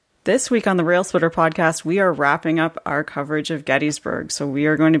This week on the Rail Splitter podcast, we are wrapping up our coverage of Gettysburg. So we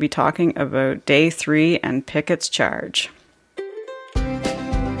are going to be talking about Day 3 and Pickett's charge. Now!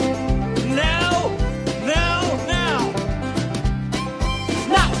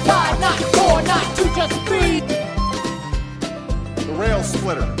 Not 5, not 4, not 2, just 3. The Rail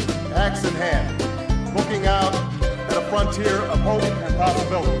Splitter, axe in hand, looking out at a frontier of hope and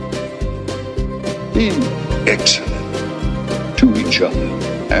possibility. Being excellent to each other.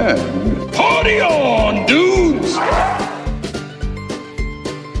 And party on, dudes!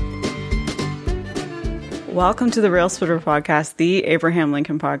 Welcome to the Rail Splitter podcast, the Abraham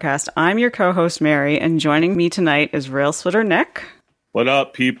Lincoln podcast. I'm your co-host, Mary, and joining me tonight is Rail Splitter Nick. What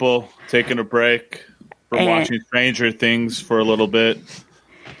up, people? Taking a break from watching Stranger Things for a little bit.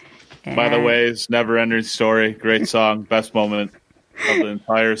 By the way, it's Never Ending Story. Great song. Best moment of the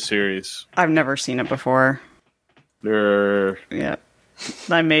entire series. I've never seen it before. Yeah.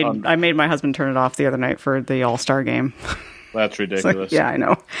 I made my husband turn it off the other night for the All-Star game. That's ridiculous. So, yeah, I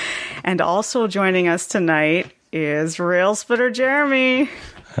know. And also joining us tonight is Rail Splitter Jeremy.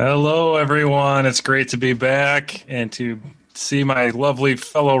 Hello, everyone. It's great to be back and to see my lovely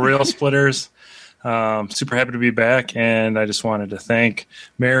fellow Rail Splitters. Super happy to be back, and I just wanted to thank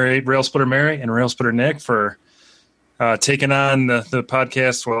Rail Splitter Mary and Rail Splitter Nick for taking on the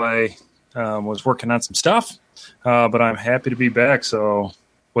podcast while I was working on some stuff. But I'm happy to be back. So,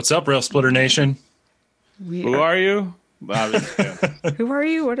 what's up, Rail Splitter Nation? Who are you? Who are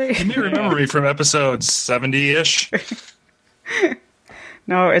you? What are you? You may remember me from episode 70-ish.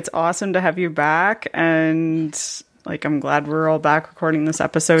 No, it's awesome to have you back, and I'm glad we're all back recording this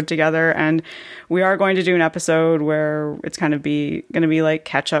episode together. And we are going to do an episode where it's going to be like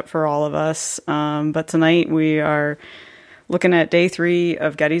catch up for all of us. But tonight we are looking at Day 3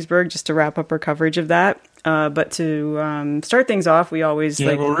 of Gettysburg, just to wrap up our coverage of that. But to start things off, we always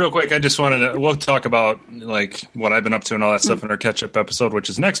well, real quick, I just wanted to. We'll talk about what I've been up to and all that stuff in our catch-up episode, which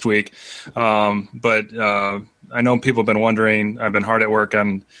is next week. But I know people have been wondering. I've been hard at work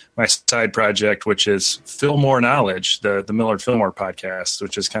on my side project, which is Fillmore Knowledge, the Millard Fillmore podcast,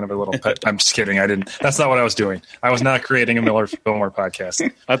 which is kind of a little pet. I'm just kidding. I didn't. That's not what I was doing. I was not creating a Millard Fillmore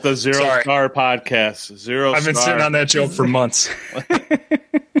podcast. At the Zero Star podcast. I've been sitting on that joke for months.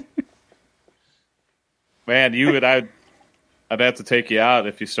 Man, I'd have to take you out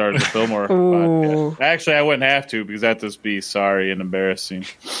if you started the Fillmore podcast. Actually, I wouldn't have to, because that'd just be sorry and embarrassing.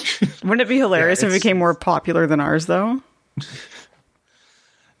 Wouldn't it be hilarious if it became more popular than ours, though?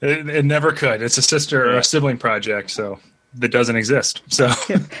 It never could. It's a sister or a sibling project, so that doesn't exist. So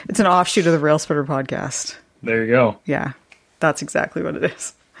it's an offshoot of the Rail Splitter podcast. There you go. Yeah, that's exactly what it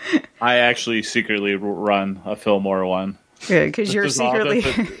is. I actually secretly run a Fillmore one. Yeah, because you're secretly...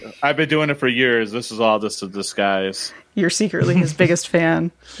 I've been doing it for years. This is all just a disguise. You're secretly his biggest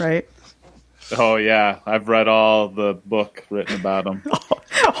fan, right? Oh, yeah. I've read all the book written about him.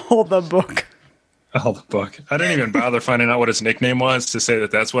 All the book. All the book. I didn't even bother finding out what his nickname was to say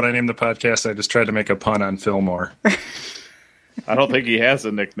that that's what I named the podcast. I just tried to make a pun on Fillmore. I don't think he has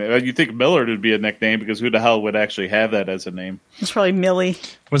a nickname. You think Millard would be a nickname, because who the hell would actually have that as a name? It's probably Millie.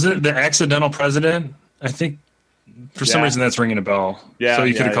 Was it the Accidental President? I think... For some reason, that's ringing a bell. Yeah, so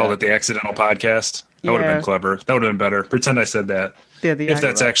you could have called it the Accidental Podcast. That would have been clever. That would have been better. Pretend I said that. Yeah, if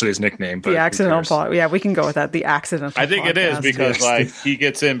that's actually his nickname. But the Accidental Podcast. Yeah, we can go with that. The Accidental I think podcast. It is, because he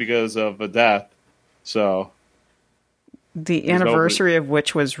gets in because of a death. So the anniversary of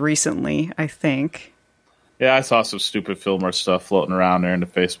which was recently, I think. Yeah, I saw some stupid Fillmore stuff floating around there in the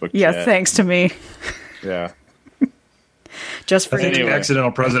Facebook chat. Yeah, thanks to me. Yeah. Just for I think the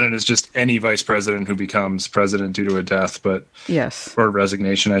accidental president is just any vice president who becomes president due to a death, but yes, or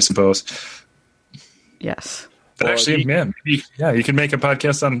resignation, I suppose. Yes, but actually, you can make a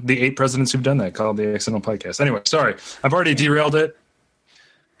podcast on the 8 presidents who've done that, called the Accidental Podcast. Anyway, sorry, I've already derailed it,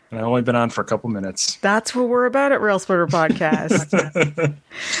 and I've only been on for a couple minutes. That's what we're about at Rail Splitter Podcast.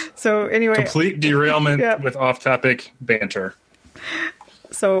 So anyway, complete derailment with off-topic banter.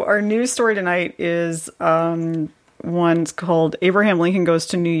 So our news story tonight is. One's called Abraham Lincoln Goes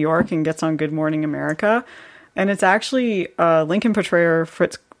to New York and Gets on Good Morning America. And it's actually Lincoln portrayer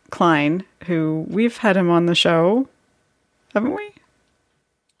Fritz Klein, who we've had him on the show, haven't we?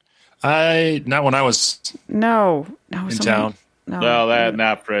 Not when I was in town. No,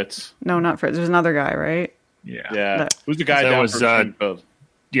 not Fritz. No, not Fritz. There's another guy, right? Yeah. Who's the guy down for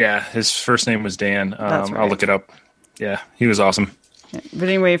his first name was Dan. That's right. I'll look it up. Yeah, he was awesome. But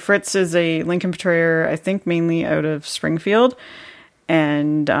anyway, Fritz is a Lincoln portrayer, I think mainly out of Springfield.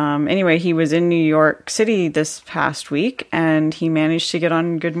 And anyway, he was in New York City this past week, and he managed to get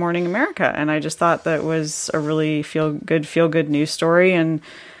on Good Morning America. And I just thought that was a really feel good news story. And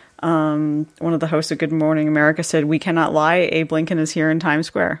One of the hosts of Good Morning America said, "We cannot lie, Abe Lincoln is here in Times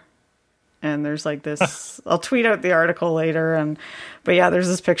Square." And there's like this, I'll tweet out the article later. But yeah, there's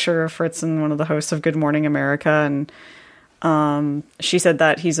this picture of Fritz and one of the hosts of Good Morning America. And she said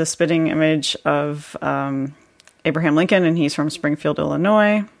that he's a spitting image of Abraham Lincoln, and he's from Springfield,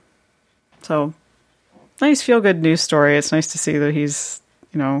 Illinois. So nice feel good news story. It's nice to see that he's,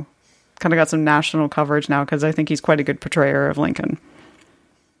 kind of got some national coverage now, because I think he's quite a good portrayer of Lincoln.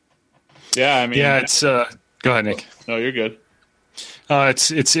 Yeah, I mean, it's go ahead, Nick. No, you're good.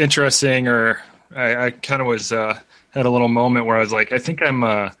 It's interesting, or I kind of was had a little moment where I was like, I think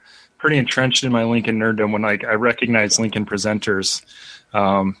I'm pretty entrenched in my Lincoln nerddom when I recognize Lincoln presenters.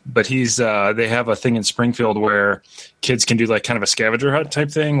 But they have a thing in Springfield where kids can do like kind of a scavenger hunt type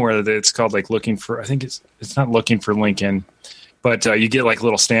thing where it's called like looking for, I think it's not looking for Lincoln, but you get like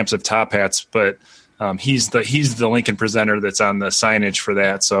little stamps of top hats, but he's the Lincoln presenter that's on the signage for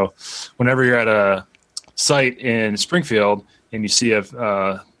that. So whenever you're at a site in Springfield and you see a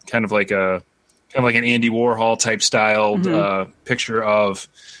kind of like an Andy Warhol type styled picture of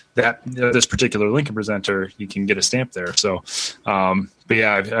this particular Lincoln presenter, you can get a stamp there. So, but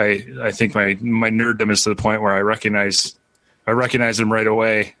yeah, I think my nerddom is to the point where I recognize him right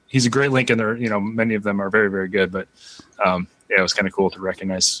away. He's a great Lincoln. There, many of them are very, very good, but it was kind of cool to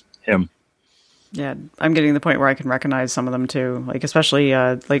recognize him. Yeah, I'm getting to the point where I can recognize some of them too, like especially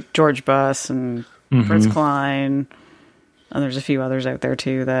like George Buss and Fritz Klein. And there's a few others out there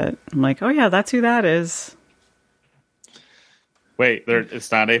too that I'm like, oh yeah, that's who that is. Wait,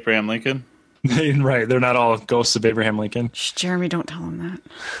 it's not Abraham Lincoln? Right, they're not all ghosts of Abraham Lincoln. Shh, Jeremy, don't tell him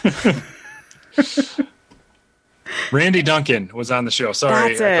that. Randy Duncan was on the show.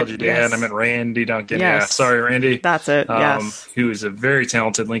 Sorry, I told you Dan. Yes. I meant Randy Duncan. Yes. Yeah, sorry, Randy. That's it. Yes, he was a very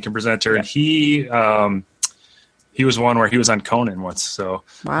talented Lincoln presenter, and he was one where he was on Conan once. So,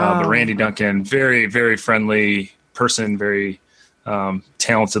 wow. But Randy Duncan, very, very friendly person, very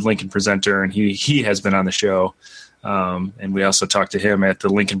talented Lincoln presenter, and he has been on the show. And we also talked to him at the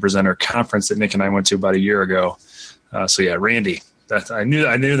Lincoln Presenter Conference that Nick and I went to about a year ago. So yeah, Randy. I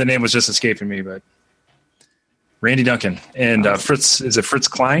knew the name was just escaping me, but Randy Duncan and Fritz. Is it Fritz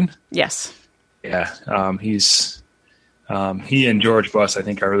Klein? Yes. Yeah. He and George Buss, I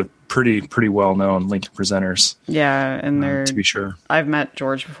think, are pretty well known Lincoln presenters. Yeah, and they're to be sure. I've met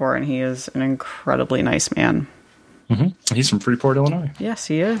George before, and he is an incredibly nice man. Mm-hmm. He's from Freeport, Illinois. Yes,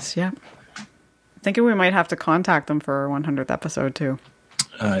 he is. Yeah. Thinking we might have to contact them for our 100th episode too.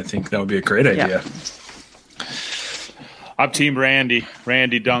 I think that would be a great idea. Yeah. I'm Team Randy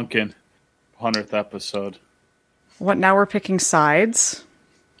Duncan, 100th episode. What, now we're picking sides?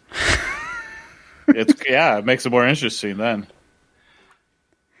 It makes it more interesting then.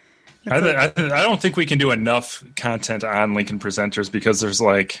 I don't think we can do enough content on Lincoln presenters because there's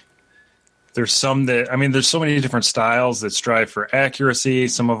some there's so many different styles that strive for accuracy.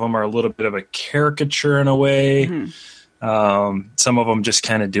 Some of them are a little bit of a caricature in a way. Mm-hmm. Some of them just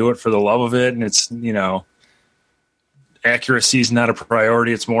kind of do it for the love of it. And it's, accuracy is not a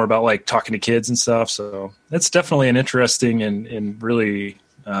priority. It's more about like talking to kids and stuff. So that's definitely an interesting and really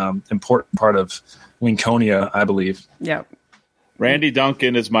important part of Lincolnia, I believe. Yeah. Randy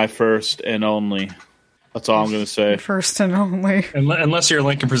Duncan is my first and only. That's all I'm going to say. First and only. Unless you're a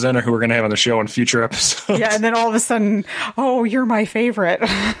Lincoln presenter who we're going to have on the show in future episodes. Yeah, and then all of a sudden, oh, you're my favorite.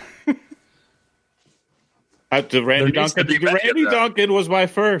 Randy Duncan was my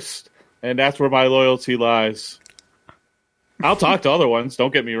first, and that's where my loyalty lies. I'll talk to other ones,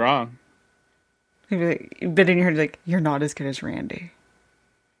 don't get me wrong. But in your head, like, you're not as good as Randy.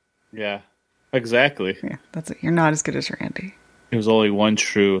 Yeah, exactly. Yeah, that's it. You're not as good as Randy. There's only one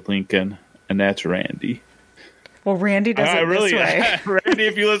true Lincoln. And that's Randy. Well, Randy does it this way. Randy,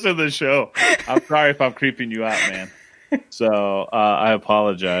 if you listen to the show, I'm sorry if I'm creeping you out, man. So I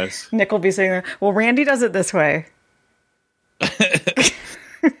apologize. Nick will be saying that. Well, Randy does it this way.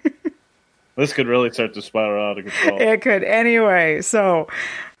 This could really start to spiral out of control. It could. Anyway, so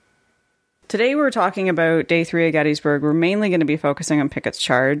today we're talking about Day 3 of Gettysburg. We're mainly going to be focusing on Pickett's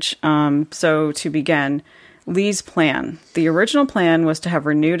charge. So to begin, Lee's plan. The original plan was to have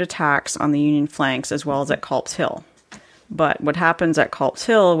renewed attacks on the Union flanks as well as at Culp's Hill. But what happens at Culp's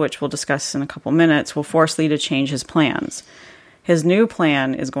Hill, which we'll discuss in a couple minutes, will force Lee to change his plans. His new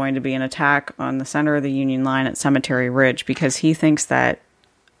plan is going to be an attack on the center of the Union line at Cemetery Ridge because he thinks that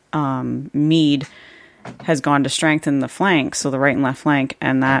Meade has gone to strengthen the flanks, so the right and left flank,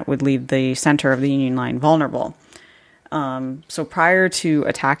 and that would leave the center of the Union line vulnerable. So prior to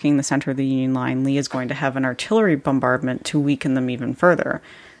attacking the center of the Union line, Lee is going to have an artillery bombardment to weaken them even further.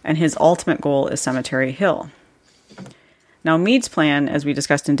 And his ultimate goal is Cemetery Hill. Now, Meade's plan, as we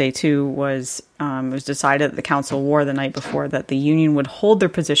discussed in day 2, was it was decided at the council war the night before that the Union would hold their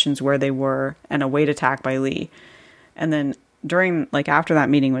positions where they were and await attack by Lee. And then after that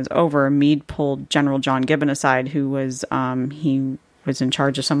meeting was over, Meade pulled General John Gibbon aside, who was he was in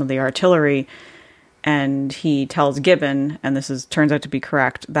charge of some of the artillery, and he tells Gibbon, and this turns out to be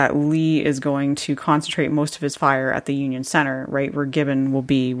correct, that Lee is going to concentrate most of his fire at the Union center, right where Gibbon will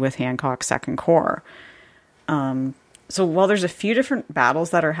be with Hancock's 2nd Corps. So while there's a few different battles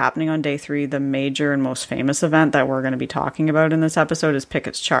that are happening on day 3, the major and most famous event that we're going to be talking about in this episode is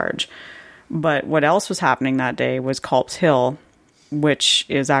Pickett's Charge. But what else was happening that day was Culp's Hill, which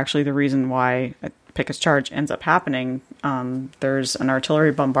is actually the reason why Pickett's Charge ends up happening. There's an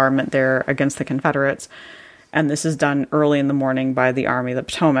artillery bombardment there against the Confederates, and this is done early in the morning by the Army of the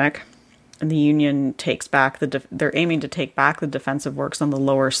Potomac. And the Union takes back they're aiming to take back the defensive works on the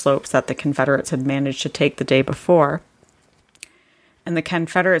lower slopes that the Confederates had managed to take the day before. And the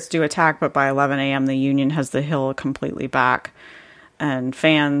Confederates do attack, but by 11 a.m. the Union has the hill completely back. And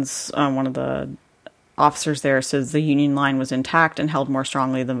Fans, one of the officers there, says the Union line was intact and held more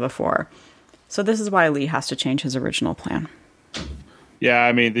strongly than before. So this is why Lee has to change his original plan. Yeah,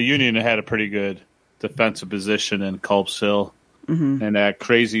 I mean, the Union had a pretty good defensive position in Culp's Hill and that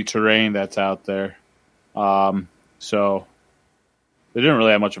crazy terrain that's out there. So they didn't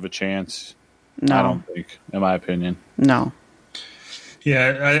really have much of a chance. No. I don't think, in my opinion. No.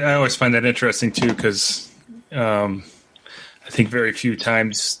 Yeah, I always find that interesting too, because I think very few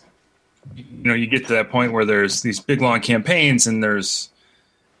times, you get to that point where there's these big long campaigns and there's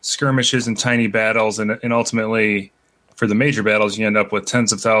skirmishes and tiny battles, and ultimately, for the major battles, you end up with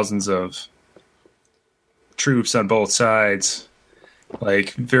tens of thousands of troops on both sides.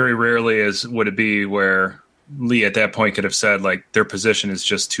 Like, very rarely would it be where Lee at that point could have said, like, their position is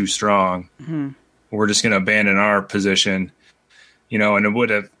just too strong. Mm-hmm. We're just going to abandon our position. And it would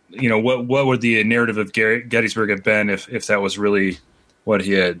have, what would the narrative of Gettysburg have been if that was really what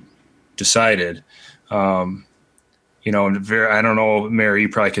he had decided? And I don't know, Mary, you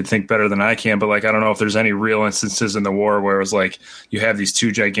probably could think better than I can, but I don't know if there's any real instances in the war where it was like you have these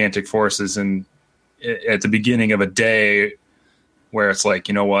two gigantic forces and at the beginning of a day where it's like,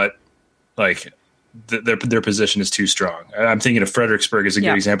 their position is too strong. I'm thinking of Fredericksburg as a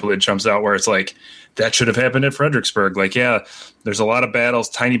good example that jumps out, where it's like that should have happened at Fredericksburg. There's a lot of battles,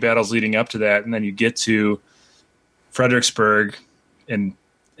 tiny battles leading up to that, and then you get to Fredericksburg, and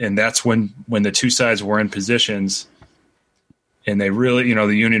that's when the two sides were in positions, and they really,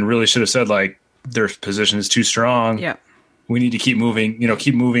 the Union really should have said, their position is too strong. Yeah, we need to keep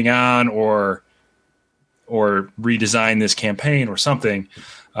moving on, or redesign this campaign or something.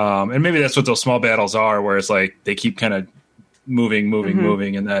 And maybe that's what those small battles are, where it's like they keep kind of moving,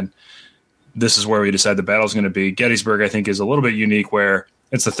 and then this is where we decide the battle's going to be. Gettysburg, I think, is a little bit unique, where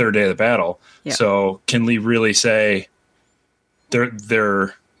it's the third day of the battle. Yeah. So can Lee really say they've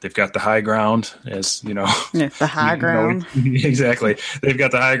got the high ground, as the high ground? Exactly. They've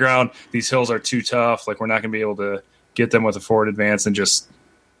got the high ground. These hills are too tough. We're not going to be able to get them with a forward advance and just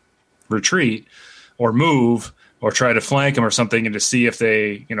retreat or move or try to flank them or something, and to see if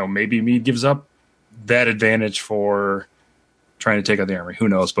they, maybe Meade gives up that advantage for trying to take out the army. Who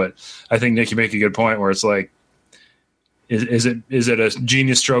knows? But I think, Nick, you make a good point where it's like, is it a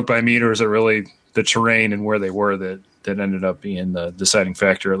genius stroke by Meade, or is it really the terrain and where they were that ended up being the deciding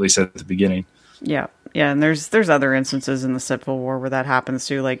factor, at least at the beginning? Yeah. Yeah. And there's other instances in the Civil War where that happens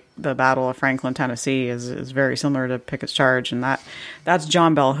too. Like the Battle of Franklin, Tennessee is very similar to Pickett's Charge. And that's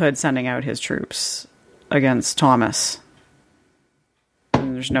John Bell Hood sending out his troops against Thomas.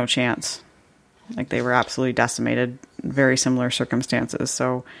 And there's no chance. They were absolutely decimated. Very similar circumstances.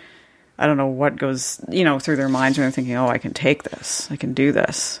 So I don't know what goes, through their minds when they're thinking, oh, I can take this. I can do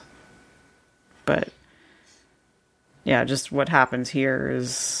this. But yeah, just what happens here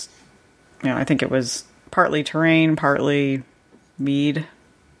is, I think it was partly terrain, partly Meade.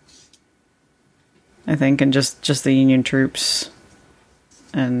 I think, and just the Union troops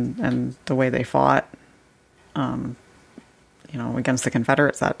and the way they fought. Against the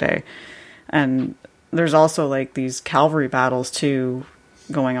Confederates that day. And there's also these cavalry battles too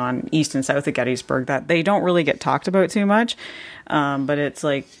going on east and south of Gettysburg that they don't really get talked about too much. But it's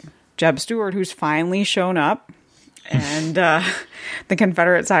Jeb Stuart, who's finally shown up, and the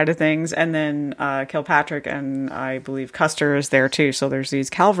Confederate side of things, and then Kilpatrick and I believe Custer is there too. So there's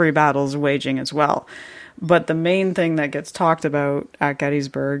these cavalry battles waging as well. But the main thing that gets talked about at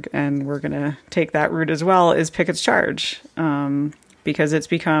Gettysburg, and we're going to take that route as well, is Pickett's Charge. Because it's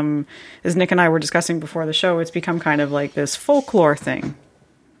become, as Nick and I were discussing before the show, it's become kind of like this folklore thing.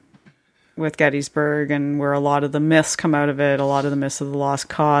 with Gettysburg, and where a lot of the myths come out of it, a lot of the myths of the lost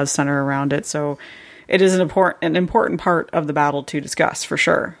cause center around it. So it is an important part of the battle to discuss, for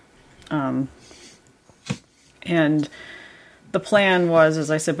sure. And the plan was, as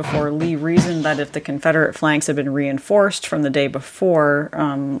I said before, Lee reasoned that if the Confederate flanks had been reinforced from the day before,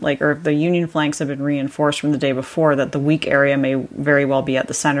 or if the Union flanks had been reinforced from the day before, that the weak area may very well be at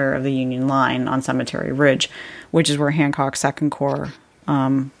the center of the Union line on Cemetery Ridge, which is where Hancock's Second Corps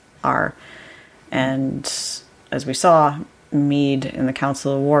are. And as we saw, Meade in the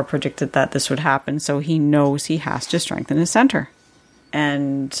Council of War predicted that this would happen, so he knows he has to strengthen his center.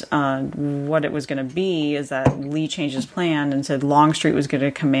 And what it was going to be is that Lee changed his plan and said Longstreet was going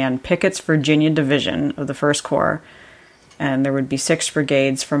to command Pickett's Virginia Division of the First Corps, and there would be 6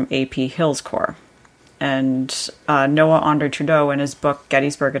 brigades from A.P. Hill's Corps. And Noah Andre Trudeau, in his book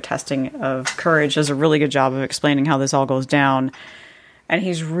Gettysburg, A Testing of Courage, does a really good job of explaining how this all goes down. And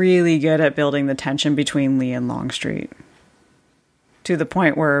he's really good at building the tension between Lee and Longstreet, to the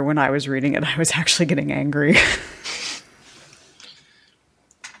point where when I was reading it, I was actually getting angry.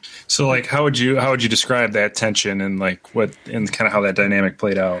 So, like, how would you describe that tension and kind of how that dynamic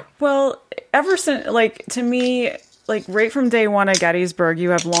played out? Well, ever since, to me, right from day one at Gettysburg,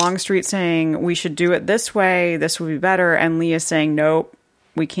 you have Longstreet saying we should do it this way, this would be better, and Lee is saying nope,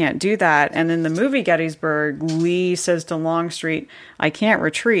 we can't do that. And in the movie Gettysburg, Lee says to Longstreet, I can't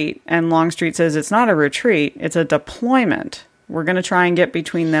retreat, and Longstreet says it's not a retreat, it's a deployment. We're going to try and get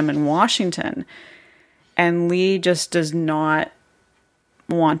between them and Washington. And Lee just does not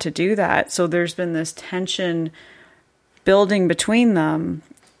want to do that. So there's been this tension building between them.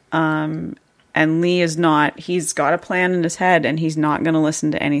 And Lee is not, he's got a plan in his head and he's not going to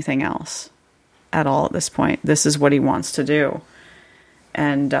listen to anything else at all at this point. This is what he wants to do.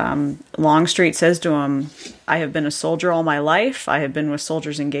 And Longstreet says to him, I have been a soldier all my life. I have been with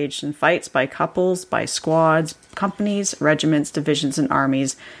soldiers engaged in fights by couples, by squads, companies, regiments, divisions, and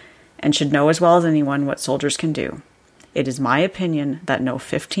armies, and should know as well as anyone what soldiers can do. It is my opinion that no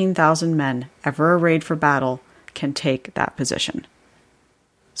 15,000 men ever arrayed for battle can take that position.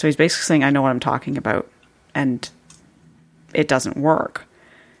 So he's basically saying, I know what I'm talking about, and it doesn't work.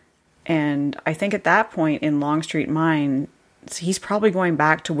 And I think at that point in Longstreet's mind, he's probably going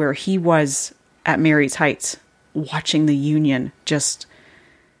back to where he was at Marye's Heights, watching the Union just,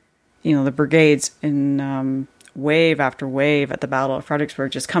 the brigades in wave after wave at the Battle of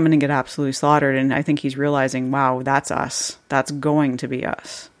Fredericksburg just come in and get absolutely slaughtered. And I think he's realizing, wow, that's us. That's going to be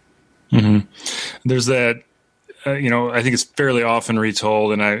us. Mm-hmm. There's that, I think it's fairly often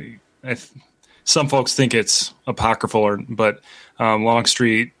retold, and some folks think it's apocryphal, but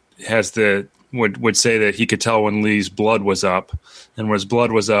Longstreet has would say that he could tell when Lee's blood was up, and when his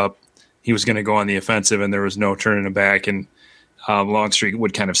blood was up, he was going to go on the offensive, and there was no turning him back. And Longstreet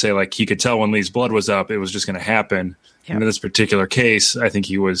would kind of say, he could tell when Lee's blood was up, it was just going to happen. Yep. And in this particular case, I think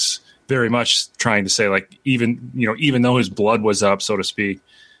he was very much trying to say, even though his blood was up, so to speak,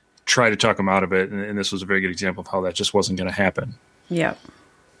 try to talk him out of it. And this was a very good example of how that just wasn't going to happen. Yep.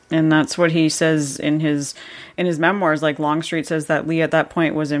 And that's what he says in his memoirs. Longstreet says that Lee at that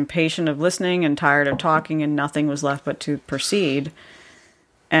point was impatient of listening and tired of talking, and nothing was left but to proceed.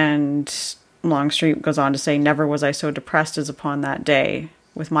 And Longstreet goes on to say, never was I so depressed as upon that day.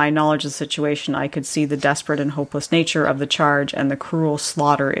 With my knowledge of the situation, I could see the desperate and hopeless nature of the charge and the cruel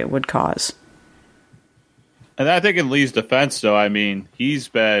slaughter it would cause. And I think in Lee's defense, though, he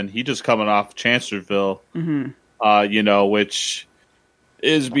just coming off Chancellorsville, which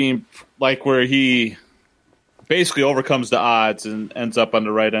is being where he basically overcomes the odds and ends up on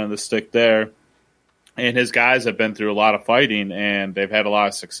the right end of the stick there. And his guys have been through a lot of fighting and they've had a lot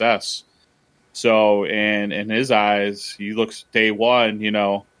of success. So, and in his eyes, he looks day one,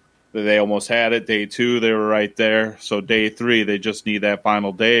 they almost had it. Day two, they were right there. So day three, they just need that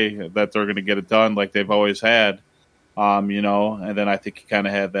final day that they're going to get it done like they've always had, and then I think he kind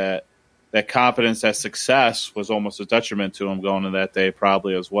of had that confidence that success was almost a detriment to him going to that day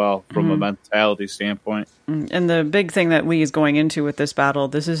probably as well from a mentality standpoint. And the big thing that Lee is going into with this battle,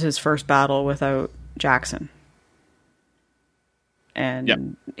 this is his first battle without Jackson.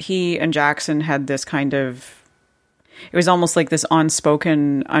 And he and Jackson had this kind of, it was almost like this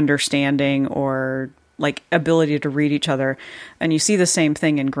unspoken understanding or ability to read each other. And you see the same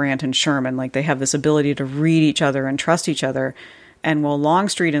thing in Grant and Sherman. They have this ability to read each other and trust each other. And while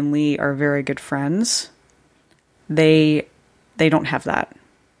Longstreet and Lee are very good friends, they don't have that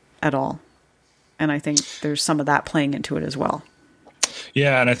at all. And I think there's some of that playing into it as well.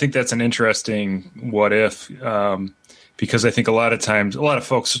 Yeah, and I think that's an interesting what if, because I think a lot of times, a lot of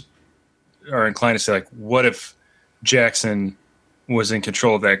folks are inclined to say, what if Jackson was in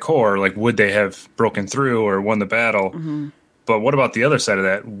control of that core, like would they have broken through or won the battle? Mm-hmm. But what about the other side of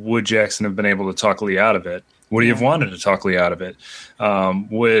that? Would Jackson have been able to talk Lee out of it? Would he have wanted to talk Lee out of it?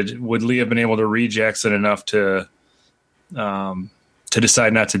 Would Lee have been able to read Jackson enough to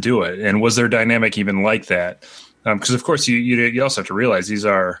decide not to do it? And was their dynamic even like that? Because of course you also have to realize these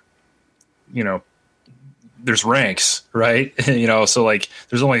are, there's ranks, right? So like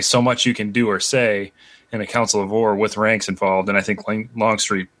there's only so much you can do or say in a council of war with ranks involved. And I think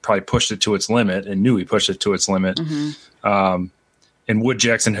Longstreet probably pushed it to its limit and knew he pushed it to its limit. Mm-hmm. And would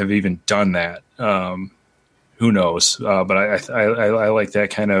Jackson have even done that? Who knows? But I like that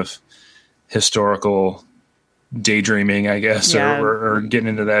kind of historical daydreaming, I guess, or getting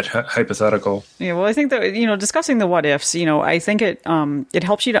into that hypothetical. Yeah, well, I think that discussing the what ifs, I think it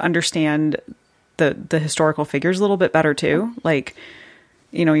helps you to understand the historical figures a little bit better too. Like,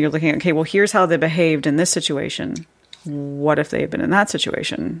 you're looking at, okay, well, here's how they behaved in this situation. What if they had been in that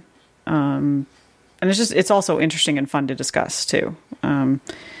situation? And it's also interesting and fun to discuss too.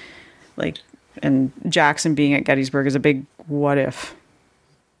 And Jackson being at Gettysburg is a big what if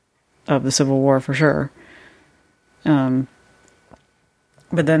of the Civil War for sure. But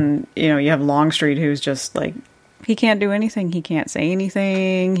then, you have Longstreet who's just like, he can't do anything. He can't say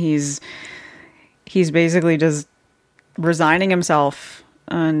anything. He's basically just resigning himself.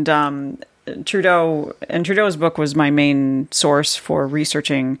 And Trudeau's book was my main source for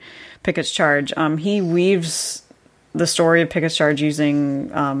researching Pickett's charge. He weaves the story of Pickett's charge using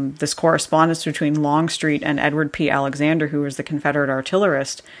this correspondence between Longstreet and Edward P. Alexander, who was the Confederate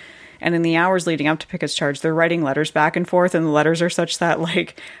artillerist. And in the hours leading up to Pickett's charge, they're writing letters back and forth, and the letters are such that,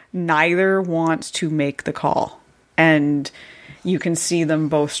 like, neither wants to make the call. And you can see them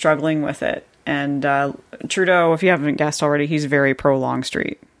both struggling with it. And Trudeau, if you haven't guessed already, he's very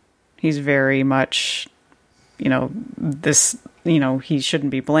pro-Longstreet. He's very much, he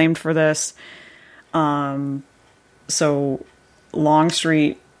shouldn't be blamed for this. So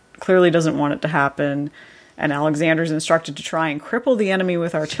Longstreet clearly doesn't want it to happen. And Alexander's instructed to try and cripple the enemy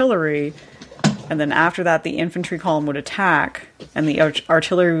with artillery. And then after that, the infantry column would attack and the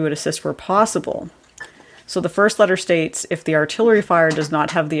artillery would assist where possible. So the first letter states, if the artillery fire does not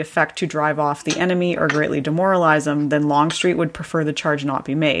have the effect to drive off the enemy or greatly demoralize them, then Longstreet would prefer the charge not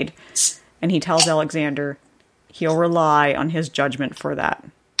be made. And he tells Alexander he'll rely on his judgment for that.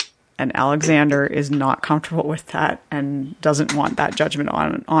 And Alexander is not comfortable with that and doesn't want that judgment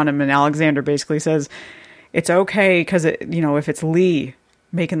on him. And Alexander basically says, it's okay because, if it's Lee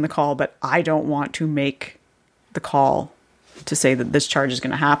making the call, but I don't want to make the call to say that this charge is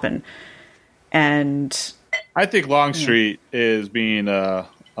going to happen. And I think Longstreet is being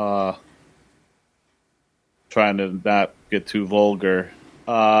trying to not get too vulgar.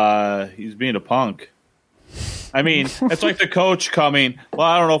 He's being a punk. I mean, it's like the coach coming, well,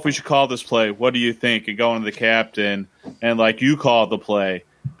 I don't know if we should call this play. What do you think? And going to the captain and, like, you call the play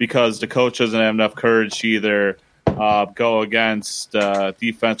because the coach doesn't have enough courage to either go against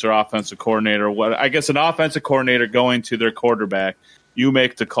defense or offensive coordinator. I guess an offensive coordinator going to their quarterback, you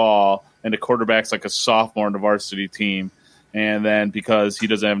make the call, and the quarterback's like a sophomore on the varsity team. And then because he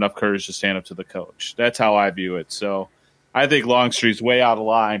doesn't have enough courage to stand up to the coach. That's how I view it. So I think Longstreet's way out of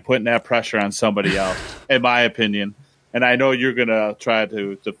line, putting that pressure on somebody else, in my opinion. And I know you're going to try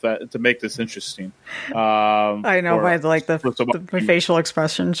to make this interesting. I know by the facial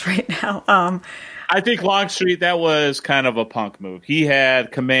expressions right now. I think Longstreet, that was kind of a punk move. He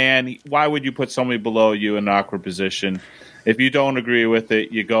had command. Why would you put somebody below you in an awkward position? If you don't agree with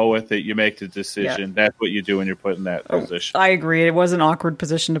it, you go with it. You make the decision. Yeah. That's what you do when you're put in that position. I agree. It was an awkward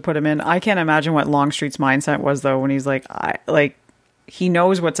position to put him in. I can't imagine what Longstreet's mindset was, though, when he's like, he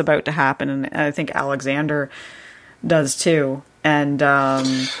knows what's about to happen, and I think Alexander does too. And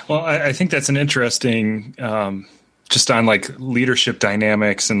well, I think that's an interesting, just on like leadership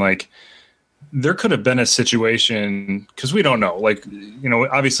dynamics, and like there could have been a situation because we don't know. Like,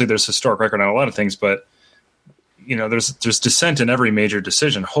 obviously there's historic record on a lot of things, but there's dissent in every major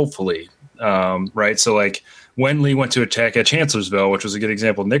decision, hopefully. Right. So like when Lee went to attack at Chancellorsville, which was a good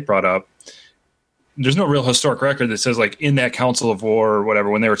example Nick brought up, there's no real historic record that says like in that Council of War or whatever,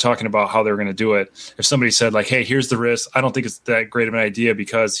 when they were talking about how they were going to do it, if somebody said like, hey, here's the risk, I don't think it's that great of an idea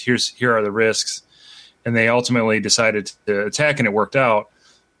because here are the risks. And they ultimately decided to attack and it worked out.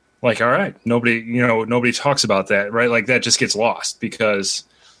 Like, all right, nobody talks about that, right? Like that just gets lost because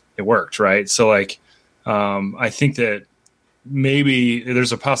it worked. Right. So like, I think that maybe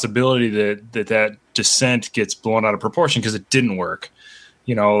there's a possibility that dissent gets blown out of proportion because it didn't work,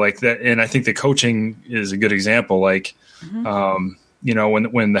 like that. And I think the coaching is a good example. Like, when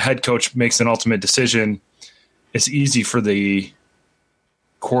the head coach makes an ultimate decision, it's easy for the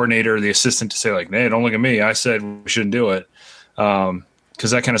coordinator or the assistant to say like, "Hey, don't look at me. I said we shouldn't do it."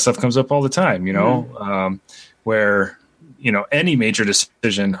 Because that kind of stuff comes up all the time, where, any major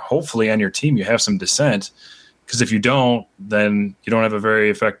decision, hopefully on your team, you have some dissent. Because if you don't, then you don't have a very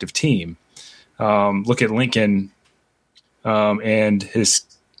effective team. Look at Lincoln and his,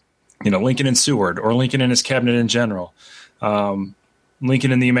 Lincoln and Seward, or Lincoln and his cabinet in general.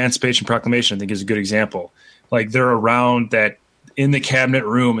 Lincoln and the Emancipation Proclamation, I think, is a good example. Like, they're around that in the cabinet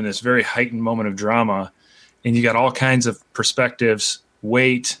room in this very heightened moment of drama, and you got all kinds of perspectives.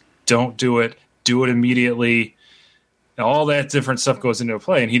 Wait, don't do it immediately. And all that different stuff goes into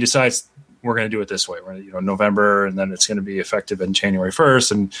play, and he decides we're going to do it this way. We're going to, November, and then it's going to be effective on January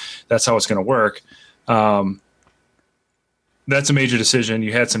 1st, and that's how it's going to work. That's a major decision.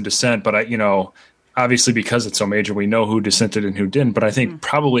 You had some dissent, but obviously because it's so major, we know who dissented and who didn't. But I think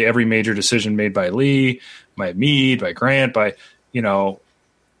probably every major decision made by Lee, by Meade, by Grant, there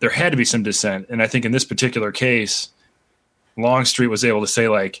had to be some dissent. And I think in this particular case, Longstreet was able to say,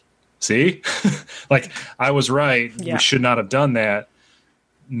 like, see, like, I was right. Yeah. We should not have done that.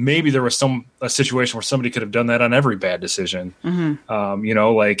 Maybe there was a situation where somebody could have done that on every bad decision.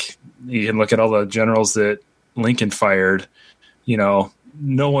 Mm-hmm. Like, you can look at all the generals that Lincoln fired.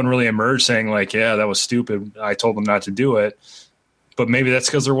 No one really emerged saying like, yeah, that was stupid. I told them not to do it. But maybe that's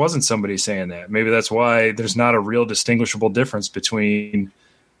because there wasn't somebody saying that. Maybe that's why there's not a real distinguishable difference between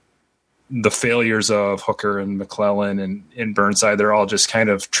the failures of Hooker and McClellan and Burnside. They're all just kind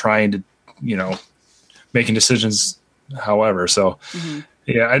of trying to, making decisions however. So,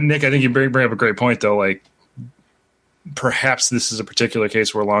 yeah, Nick, I think you bring up a great point, though. Like, perhaps this is a particular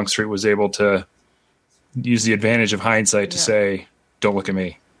case where Longstreet was able to use the advantage of hindsight to say, don't look at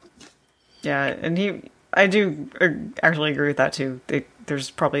me. Yeah, and I do actually agree with that too.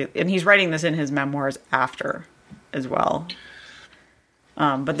 There's probably, and he's writing this in his memoirs after as well.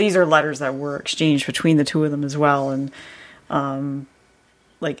 But these are letters that were exchanged between the two of them as well. And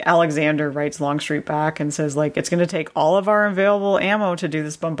like Alexander writes Longstreet back and says like, it's going to take all of our available ammo to do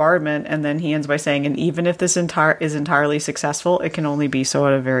this bombardment. And then he ends by saying, and even if this is entirely successful, it can only be so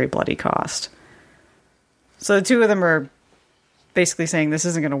at a very bloody cost. So the two of them are basically saying this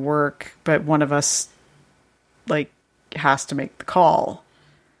isn't going to work, but one of us like has to make the call.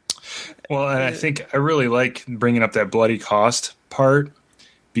 Well, and I think I really like bringing up that bloody cost part,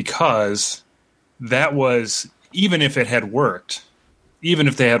 because that was, even if it had worked, even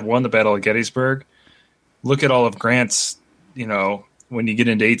if they had won the Battle of Gettysburg, look at all of Grant's, when you get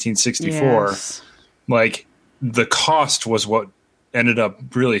into 1864, like the cost was what ended up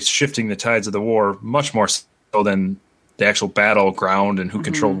really shifting the tides of the war much more so than the actual battleground and who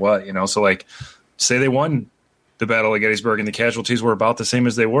controlled what, So like, say they won the Battle of Gettysburg and the casualties were about the same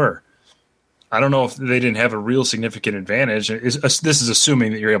as they were. I don't know if they didn't have a real significant advantage. This is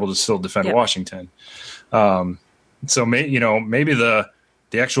assuming that you're able to still defend Washington. So maybe the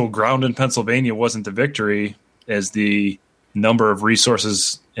actual ground in Pennsylvania wasn't the victory as the number of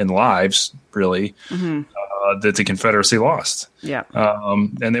resources and lives really that the Confederacy lost. Yeah.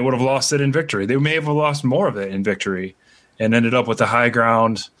 And they would have lost it in victory. They may have lost more of it in victory and ended up with the high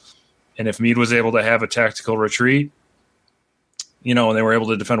ground. And if Meade was able to have a tactical retreat, and they were able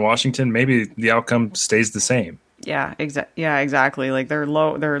to defend Washington, maybe the outcome stays the same. Yeah, exactly. Like they're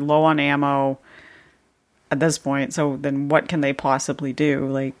low on ammo at this point. So then what can they possibly do?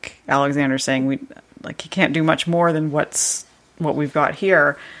 Like Alexander's saying, he can't do much more than what we've got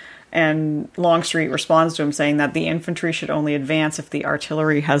here. And Longstreet responds to him saying that the infantry should only advance if the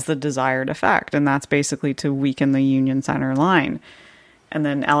artillery has the desired effect. And that's basically to weaken the Union center line. And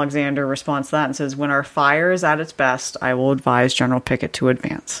then Alexander responds to that and says, when our fire is at its best, I will advise General Pickett to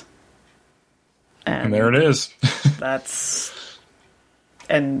advance. And there it is.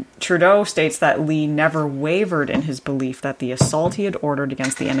 And Trudeau states that Lee never wavered in his belief that the assault he had ordered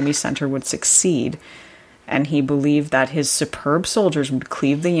against the enemy's center would succeed. And he believed that his superb soldiers would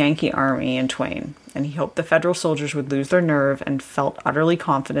cleave the Yankee army in twain. And he hoped the Federal soldiers would lose their nerve and felt utterly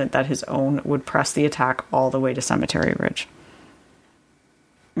confident that his own would press the attack all the way to Cemetery Ridge.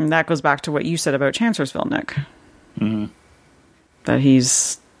 And that goes back to what you said about Chancellorsville, Nick. Mm-hmm. That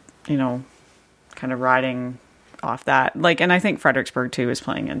he's, kind of riding off that. And I think Fredericksburg, too, is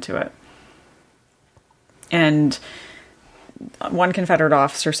playing into it. And one Confederate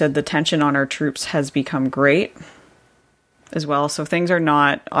officer said the tension on our troops has become great as well. So things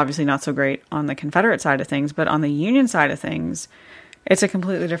are obviously not so great on the Confederate side of things, but on the Union side of things, it's a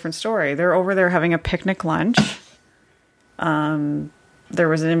completely different story. They're over there having a picnic lunch. There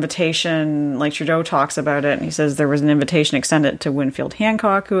was an invitation, like Trudeau talks about it, and he says there was an invitation extended to Winfield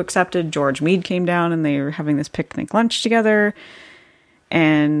Hancock, who accepted. George Meade came down, and they were having this picnic lunch together.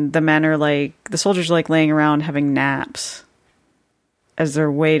 and the soldiers are like laying around having naps as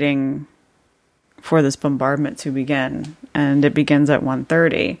they're waiting for this bombardment to begin. And it begins at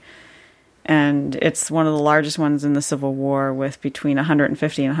 1:30. And it's one of the largest ones in the Civil War, with between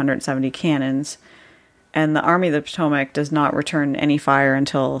 150 and 170 cannons. And the Army of the Potomac does not return any fire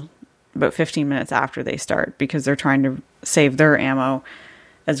until about 15 minutes after they start, because they're trying to save their ammo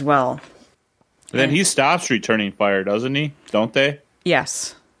as well. Then he stops returning fire, doesn't he? Don't they?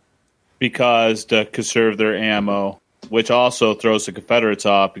 Yes. Because to conserve their ammo, which also throws the Confederates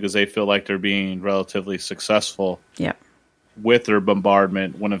off because they feel like they're being relatively successful. Yeah. With their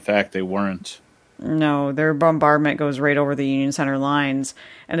bombardment, when in fact they weren't. No, their bombardment goes right over the Union Center lines,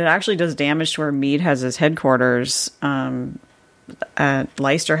 and it actually does damage to where Meade has his headquarters at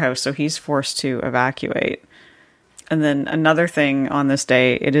Leicester House, so he's forced to evacuate. And then another thing on this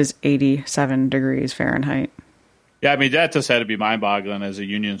day, it is 87 degrees Fahrenheit. Yeah, I mean, that just had to be mind-boggling as a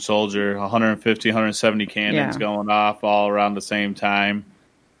Union soldier. 150, 170 cannons going off all around the same time.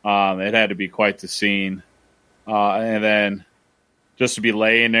 It had to be quite the scene. And then just to be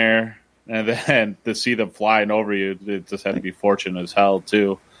laying there and then to see them flying over you, it just had to be fortunate as hell,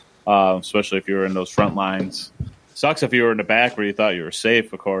 too, especially if you were in those front lines. Sucks if you were in the back where you thought you were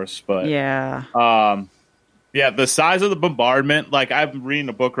safe, of course. But yeah. The size of the bombardment, like I'm reading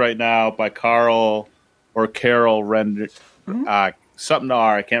a book right now by Carol Render, something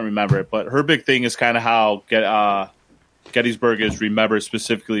R, I can't remember it, but her big thing is kind of how Gettysburg is remembered,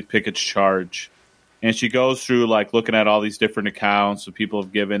 specifically Pickett's charge. And she goes through like looking at all these different accounts that people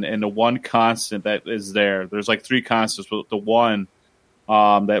have given, and the one constant that is there's like three constants, but the one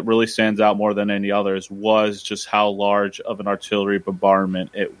that really stands out more than any others was just how large of an artillery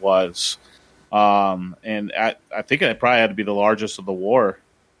bombardment it was. And I think it probably had to be the largest of the war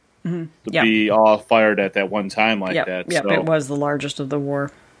to be all fired at that one time like that. Yep, so, it was the largest of the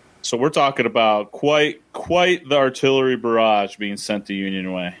war. So we're talking about quite the artillery barrage being sent the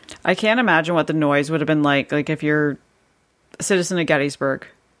Union way. I can't imagine what the noise would have been like if you're a citizen of Gettysburg,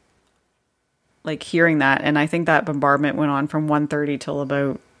 like hearing that. And I think that bombardment went on from 1:30 till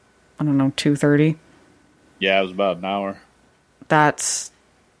about, 2:30. Yeah, it was about an hour. That's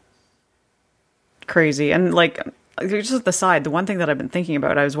crazy. And like, just the side, the one thing that I've been thinking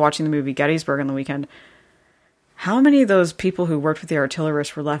about, I was watching the movie Gettysburg on the weekend. How many of those people who worked with the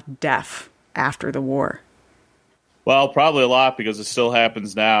artillerists were left deaf after the war? Well, probably a lot, because it still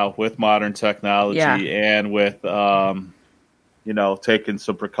happens now with modern technology and with, taking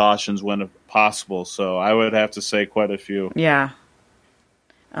some precautions when possible. So I would have to say quite a few. Yeah.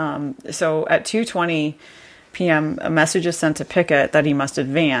 So at 2:20 p.m., a message is sent to Pickett that he must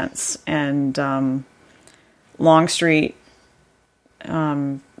advance. And Longstreet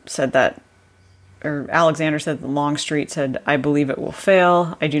said that, or Alexander said that Longstreet said, "I believe it will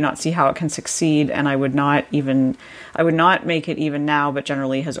fail. I do not see how it can succeed, and I would not make it even now, but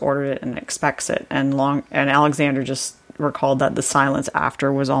generally has ordered it and expects it." And Alexander just recalled that the silence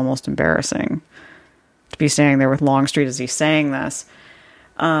after was almost embarrassing, to be standing there with Longstreet as he's saying this.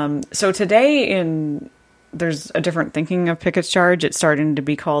 So today there's a different thinking of Pickett's charge. It's starting to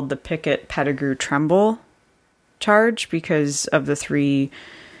be called the Pickett-Pettigrew-Tremble charge because of the three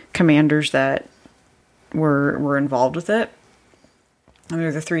commanders that were involved with it. I mean,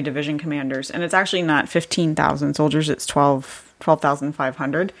 they're the three division commanders, and it's actually not 15,000 soldiers, it's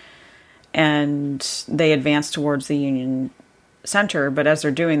 12,500, and they advance towards the Union center. But as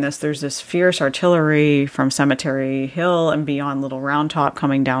they're doing this, there's this fierce artillery from Cemetery Hill and beyond Little Round Top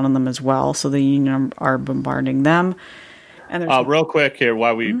coming down on them as well, so the Union are bombarding them. And real quick here,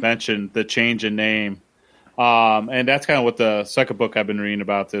 while we mentioned the change in name, and that's kind of what the second book I've been reading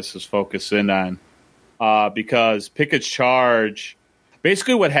about this is focusing on. Because Pickett's charge,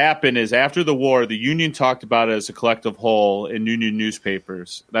 basically what happened is after the war, the Union talked about it as a collective whole in Union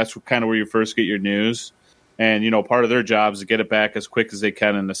newspapers. That's kind of where you first get your news. And, part of their job is to get it back as quick as they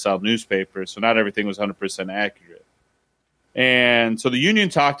can in the South newspapers. So not everything was 100% accurate. And so the Union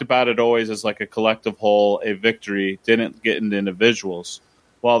talked about it always as like a collective whole, a victory, didn't get into individuals.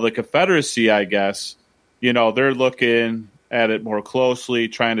 While the Confederacy, I guess, they're looking at it more closely,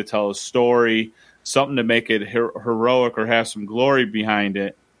 trying to tell a story, something to make it heroic or have some glory behind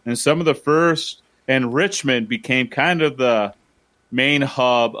it. And some of the first, and Richmond became kind of the main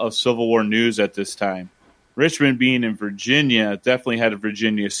hub of Civil War news at this time. Richmond being in Virginia definitely had a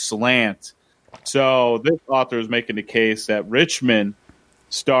Virginia slant. So this author is making the case that Richmond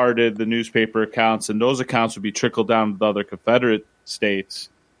started the newspaper accounts, and those accounts would be trickled down to the other Confederate states.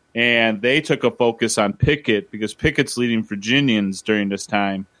 And they took a focus on Pickett because Pickett's leading Virginians during this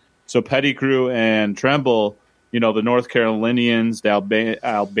time. So Pettigrew and Tremble the North Carolinians, the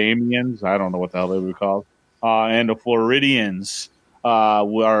Albanians, I don't know what the hell they were called, and the Floridians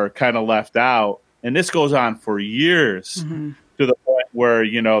were kind of left out. And this goes on for years to the point where,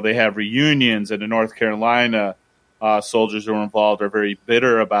 they have reunions, and the North Carolina soldiers who were involved are very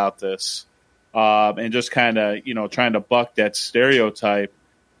bitter about this, and just kind of, trying to buck that stereotype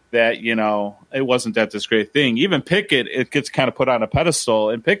that, it wasn't this great thing. Even Pickett, it gets kind of put on a pedestal,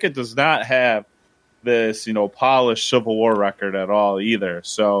 and Pickett does not have this, polished Civil War record at all either.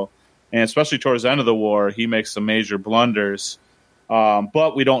 So, and especially towards the end of the war, he makes some major blunders.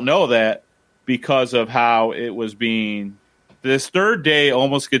 But we don't know that because of how it was being. This third day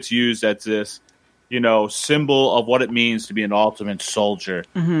almost gets used as this, symbol of what it means to be an ultimate soldier.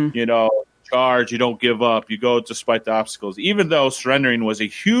 Charge, you don't give up, you go despite the obstacles, even though surrendering was a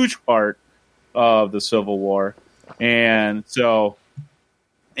huge part of the Civil War. And so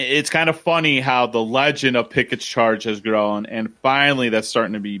it's kind of funny how the legend of Pickett's charge has grown, and finally that's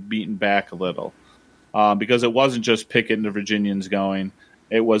starting to be beaten back a little, because it wasn't just Pickett and the Virginians going,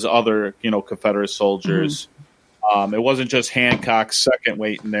 it was other, Confederate soldiers. It wasn't just Hancock's second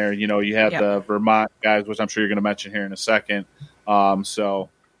weight in there. You had the Vermont guys, which I'm sure you're going to mention here in a second. So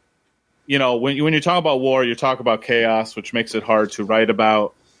when you talk about war, you talk about chaos, which makes it hard to write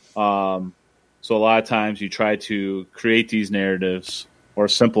about. So a lot of times you try to create these narratives or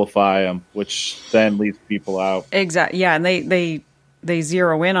simplify them, which then leaves people out. Exactly. Yeah, and they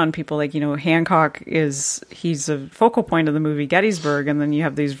zero in on people like, Hancock he's a focal point of the movie Gettysburg, and then you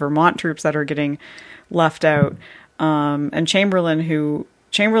have these Vermont troops that are getting left out. And Chamberlain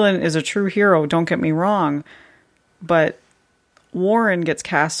is a true hero, don't get me wrong, but Warren gets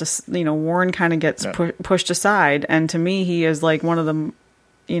Warren kind of gets pushed aside, and to me he is like one of the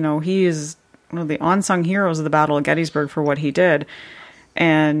he is one of the unsung heroes of the Battle of Gettysburg for what he did.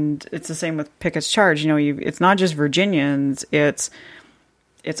 And it's the same with Pickett's charge. It's not just Virginians, it's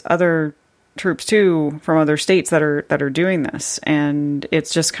other troops too from other states that are doing this. And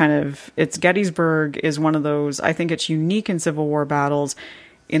it's just it's Gettysburg is one of those, I think it's unique in Civil War battles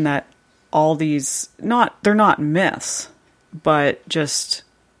in that all these they're not myths, but just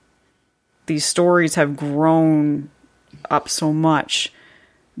these stories have grown up so much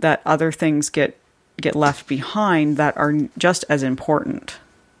that other things get left behind that are just as important.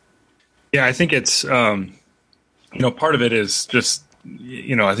 Yeah, I think it's, part of it is just,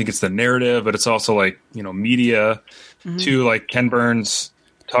 I think it's the narrative, but it's also like, media too. Like Ken Burns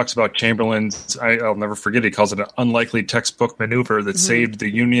talks about Chamberlain's, I'll never forget, he calls it an unlikely textbook maneuver that saved the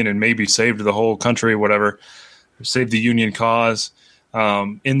Union and maybe saved the whole country, whatever, saved the Union cause.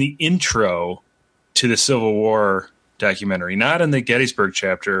 In the intro to the Civil War documentary, not in the Gettysburg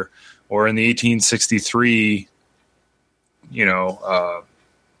chapter, or in the 1863,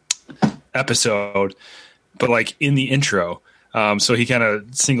 episode, but like in the intro. So he kind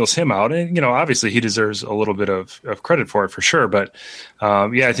of singles him out, and obviously he deserves a little bit of credit for it for sure. But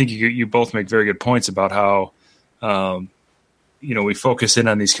I think you both make very good points about how we focus in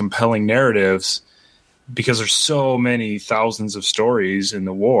on these compelling narratives because there's so many thousands of stories in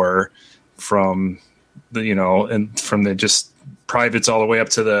the war, from and from the just privates all the way up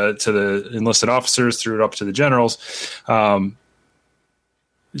to the enlisted officers, through it up to the generals.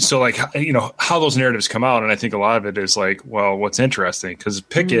 So like, how those narratives come out. And I think a lot of it is like, well, what's interesting, because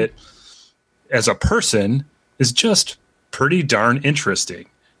Pickett as a person is just pretty darn interesting.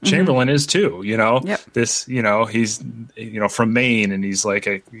 Chamberlain is too, this, he's, from Maine, and he's like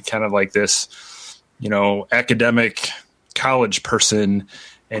a kind of like this, academic college person,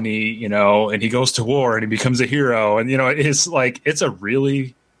 and he, and he goes to war and he becomes a hero. And, it's like, it's a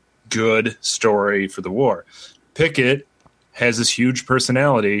really good story for the war. Pickett has this huge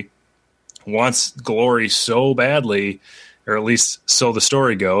personality, wants glory so badly, or at least so the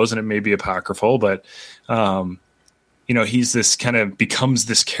story goes, and it may be apocryphal, but, he's this kind of becomes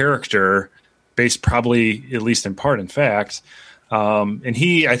this character based probably, at least in part, in fact. And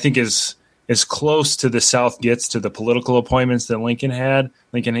he, I think, is as close to the South gets to the political appointments that Lincoln had.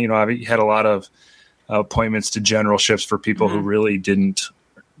 Lincoln, he had a lot of appointments to generalships for people who really didn't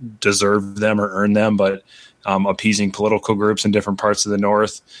deserve them or earn them, but appeasing political groups in different parts of the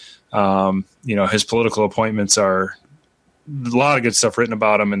North. His political appointments are a lot of good stuff written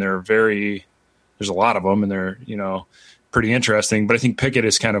about him, and there's a lot of them, and they're, pretty interesting. But I think Pickett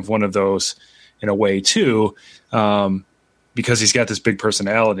is kind of one of those in a way too, because he's got this big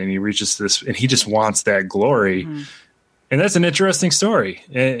personality, and he reaches this, and he just wants that glory. And that's an interesting story.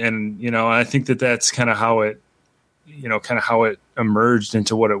 And I think that's kind of how it, emerged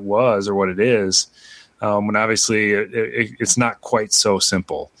into what it was or what it is. When obviously it's not quite so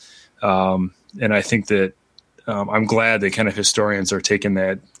simple. And I think that I'm glad that kind of historians are taking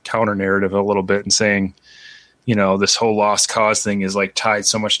that counter narrative a little bit and saying, this whole lost cause thing is like tied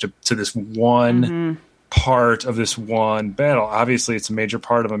so much to this one part of this one battle. Obviously, it's a major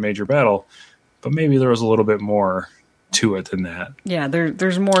part of a major battle, but maybe there was a little bit more to it than that. Yeah,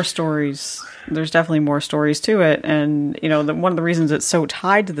 there's more stories. There's definitely more stories to it. And, one of the reasons it's so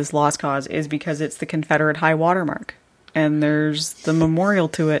tied to this lost cause is because it's the Confederate high watermark. And there's the memorial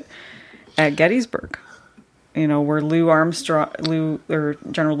to it at Gettysburg, where General Lou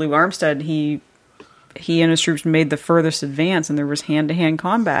Armstead, he and his troops made the furthest advance, and there was hand-to-hand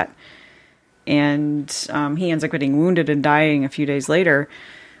combat. And he ends up getting wounded and dying a few days later.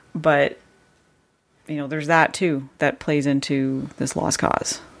 But, there's that too that plays into this lost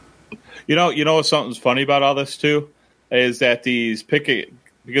cause. Something's funny about all this too is that the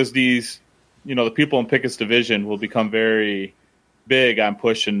people in Pickett's division will become very big on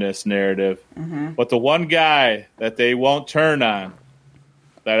pushing this narrative. But the one guy that they won't turn on,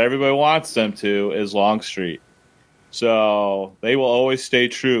 that everybody wants them to, is Longstreet. So they will always stay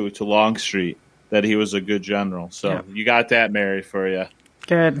true to Longstreet, that he was a good general. So You got that, Mary, for you.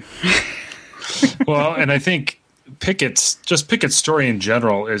 Good. Well, and I think Pickett's story in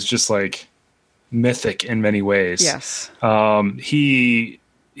general is just like mythic in many ways. Yes. He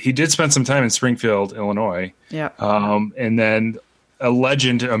did spend some time in Springfield, Illinois. Yeah. And then a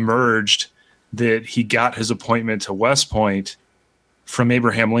legend emerged that he got his appointment to West Point from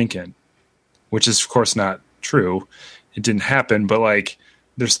Abraham Lincoln, which is, of course, not true. It didn't happen, but like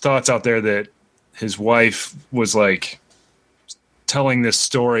there's thoughts out there that his wife was like telling this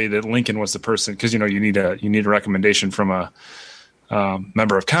story that Lincoln was the person, because you need a recommendation from a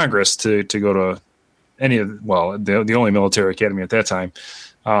member of Congress to go to any of the only military academy at that time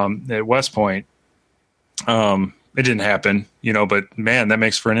at West Point. It didn't happen, but man, that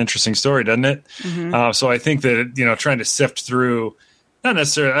makes for an interesting story, doesn't it? So I think that trying to sift through, not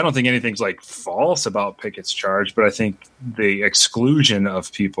necessarily, I don't think anything's like false about Pickett's charge, but I think the exclusion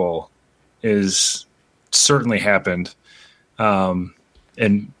of people is certainly happened.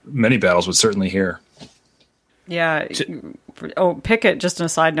 And many battles would certainly hear. Yeah. Pickett, just on a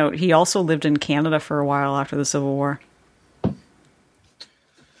side note, he also lived in Canada for a while after the Civil War. How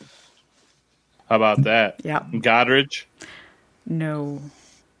about that? Yeah. Goddridge? No.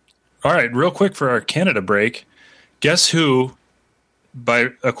 All right, real quick for our Canada break. Guess who,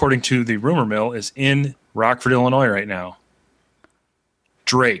 according to the rumor mill, is in Rockford, Illinois right now?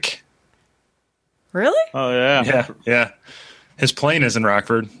 Drake. Really? Oh, yeah. Yeah. His plane is in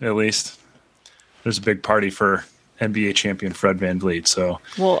Rockford, at least. There's a big party for NBA champion Fred VanVleet. So,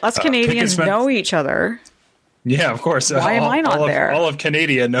 well, us Canadians know each other. Yeah, of course. Why am I not there? All of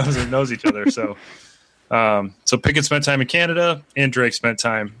Canada knows each other. So, so Pickett spent time in Canada, and Drake spent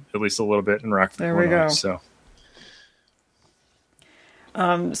time at least a little bit in Rockford. There we go. So,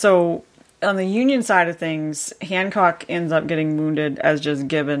 so on the Union side of things, Hancock ends up getting wounded, as just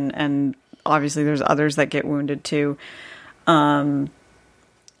Gibbon, and obviously there's others that get wounded too.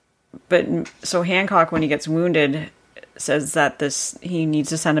 But so Hancock, when he gets wounded, says that he needs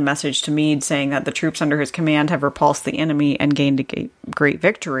to send a message to Meade saying that the troops under his command have repulsed the enemy and gained a great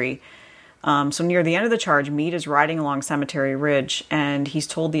victory. So near the end of the charge, Meade is riding along Cemetery Ridge, and he's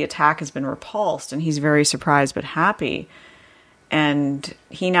told the attack has been repulsed, and he's very surprised but happy. And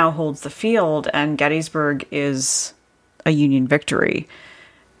he now holds the field, and Gettysburg is a Union victory.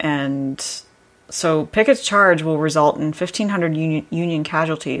 And so Pickett's charge will result in 1,500 Union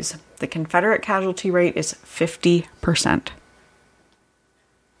casualties. The Confederate casualty rate is 50%.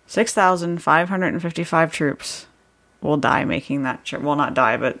 6,555 troops will die making that charge. Well, not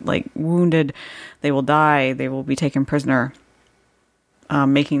die, but like wounded. They will die. They will be taken prisoner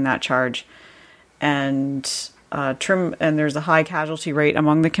making that charge. And there's a high casualty rate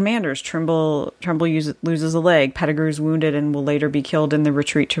among the commanders. Trimble loses a leg. Pettigrew's wounded and will later be killed in the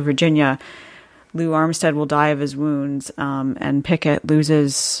retreat to Virginia. Lou Armstead will die of his wounds, and Pickett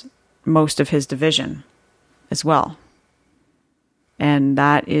loses most of his division as well. And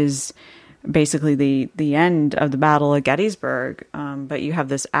that is basically the end of the Battle of Gettysburg. But you have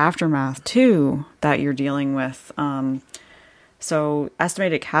this aftermath, too, that you're dealing with. So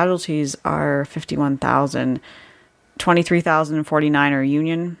estimated casualties are 51,000. 23,049 are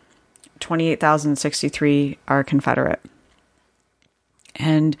Union. 28,063 are Confederate.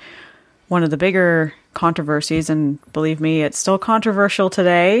 And one of the bigger controversies, and believe me, it's still controversial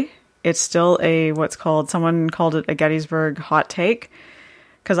today. It's still someone called it a Gettysburg hot take,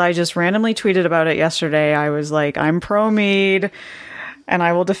 because I just randomly tweeted about it yesterday. I was like, I'm pro Meade, and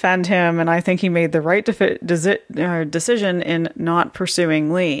I will defend him, and I think he made the right decision in not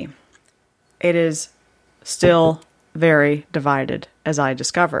pursuing Lee. It is still very divided, as I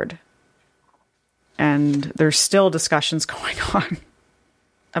discovered. And there's still discussions going on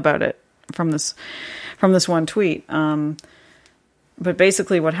about it from this one tweet. But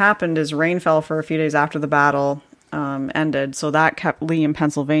basically what happened is rain fell for a few days after the battle ended, so that kept Lee in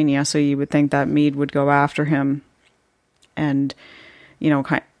Pennsylvania, so you would think that Meade would go after him and,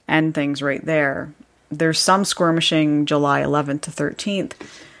 end things right there. There's some skirmishing July 11th to 13th,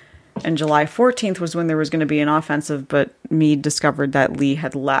 and July 14th was when there was going to be an offensive, but Meade discovered that Lee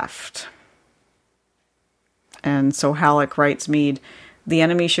had left. And so Halleck writes Meade, "The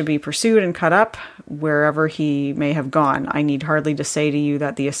enemy should be pursued and cut up wherever he may have gone. I need hardly to say to you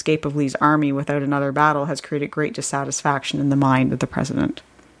that the escape of Lee's army without another battle has created great dissatisfaction in the mind of the president."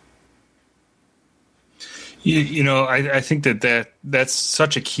 I think that's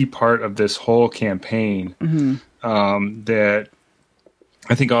such a key part of this whole campaign that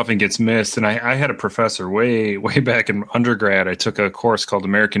I think often gets missed. And I had a professor way back in undergrad. I took a course called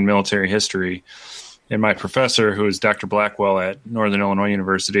American Military History. And my professor, who is Dr. Blackwell at Northern Illinois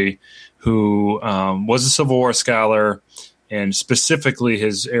University, who was a Civil War scholar, and specifically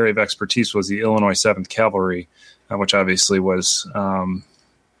his area of expertise was the Illinois 7th Cavalry, which obviously was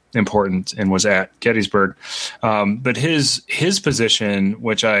important and was at Gettysburg. But his position,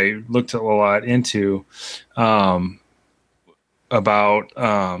 which I looked a lot into about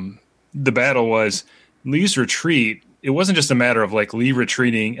the battle, was Lee's retreat. It wasn't just a matter of like Lee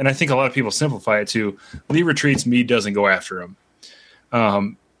retreating, and I think a lot of people simplify it to Lee retreats, Meade doesn't go after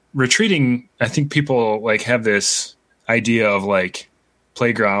him. Retreating, I think people like have this idea of like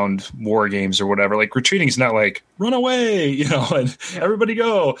playground war games or whatever. Like retreating is not like run away, and everybody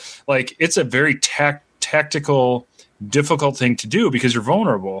go. Like it's a very tactical, difficult thing to do because you're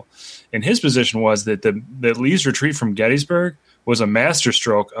vulnerable. And his position was that that Lee's retreat from Gettysburg was a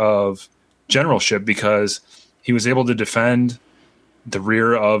masterstroke of generalship because he was able to defend the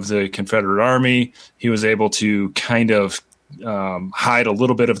rear of the Confederate Army. He was able to kind of hide a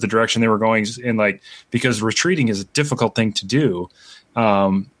little bit of the direction they were going in, because retreating is a difficult thing to do.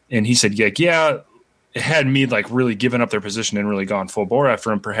 And he said, had Meade really given up their position and really gone full bore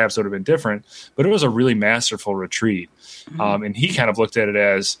after him, perhaps it would have been different. But it was a really masterful retreat. And he kind of looked at it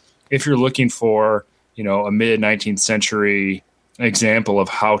as, if you're looking for, a mid-19th century example of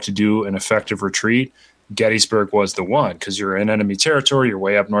how to do an effective retreat, Gettysburg was the one, because you're in enemy territory, you're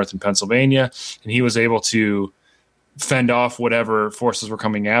way up north in Pennsylvania, and he was able to fend off whatever forces were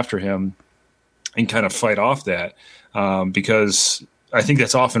coming after him and kind of fight off that. Because I think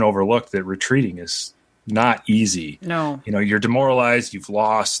that's often overlooked, that retreating is not easy. No. You're demoralized, you've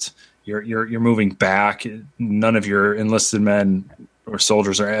lost, you're moving back. None of your enlisted men or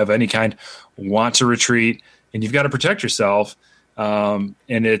soldiers or of any kind want to retreat, and you've got to protect yourself. And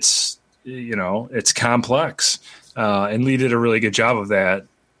it's complex. And Lee did a really good job of that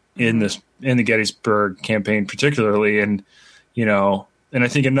in the Gettysburg campaign, particularly. And, and I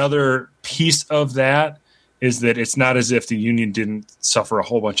think another piece of that is that it's not as if the Union didn't suffer a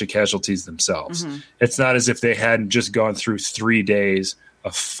whole bunch of casualties themselves. It's not as if they hadn't just gone through 3 days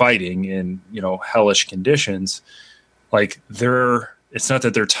of fighting in, hellish conditions. It's not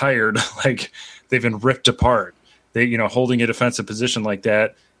that they're tired, they've been ripped apart. They, holding a defensive position like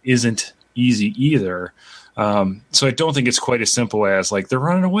that isn't easy either. So I don't think it's quite as simple as they're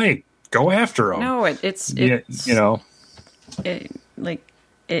running away, go after them. No, it's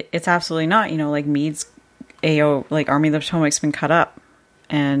absolutely not. Meade's AO, Army of the Potomac's been cut up,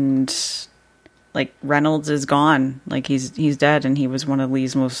 and Reynolds is gone. He's dead, and he was one of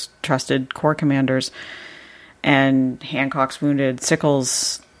Lee's most trusted corps commanders. And Hancock's wounded.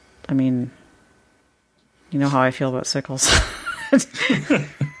 Sickles, you know how I feel about Sickles.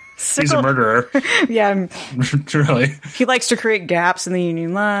 He's a murderer. Yeah. Really. He likes to create gaps in the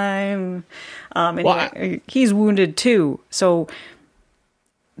Union line. He's wounded too. So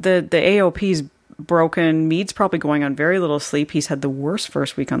the AOP's broken. Meade's probably going on very little sleep. He's had the worst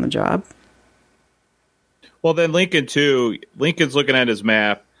first week on the job. Well, then Lincoln too. Lincoln's looking at his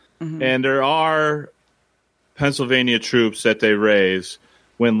map, and there are Pennsylvania troops that they raise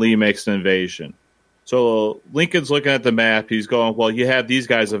when Lee makes an invasion. So Lincoln's looking at the map. He's going, well, you have these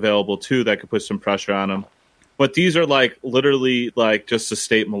guys available too that could put some pressure on him. But these are literally just a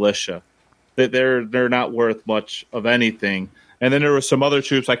state militia. That they're not worth much of anything. And then there were some other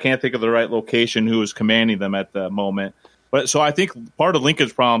troops. I can't think of the right location who was commanding them at the moment. But so I think part of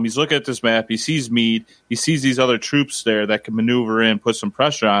Lincoln's problem, he's looking at this map. He sees Meade. He sees these other troops there that can maneuver in, put some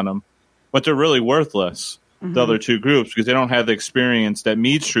pressure on him. But they're really worthless, the other two groups, because they don't have the experience that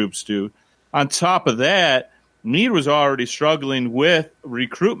Meade's troops do. On top of that, Meade was already struggling with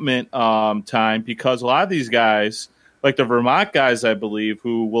recruitment time, because a lot of these guys, like the Vermont guys, I believe,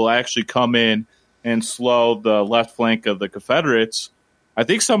 who will actually come in and slow the left flank of the Confederates, I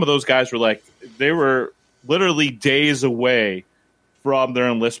think some of those guys were they were literally days away from their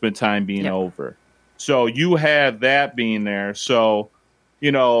enlistment time being over. So you had that being there. So,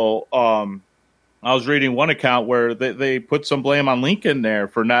 I was reading one account where they put some blame on Lincoln there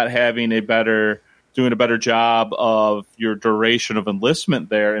for not having doing a better job of your duration of enlistment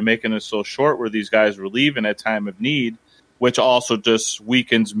there and making it so short where these guys were leaving at time of need, which also just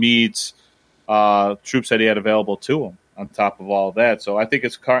weakens Meade's troops that he had available to him on top of all of that. So I think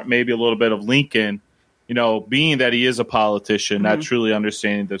it's maybe a little bit of Lincoln, being that he is a politician, not truly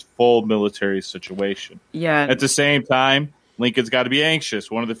understanding this full military situation. Yeah. At the same time, Lincoln's got to be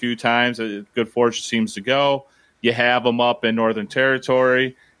anxious. One of the few times that good fortune seems to go, you have them up in Northern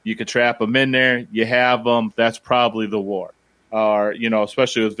Territory. You could trap them in there. You have them. That's probably the war. Or,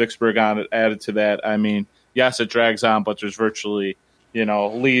 especially with Vicksburg added to that. I mean, yes, it drags on, but there's virtually,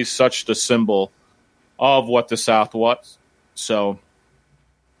 Lee's such the symbol of what the South was. So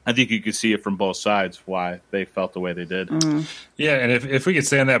I think you could see it from both sides why they felt the way they did. Mm. Yeah, and if we could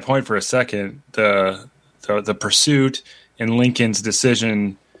stay on that point for a second, the pursuit and Lincoln's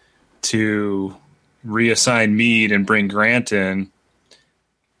decision to reassign Meade and bring Grant in,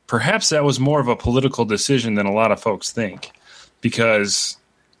 perhaps that was more of a political decision than a lot of folks think, because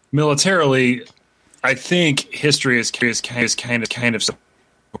militarily, I think history is kind of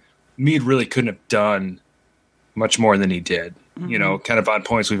Meade really couldn't have done much more than he did. Kind of on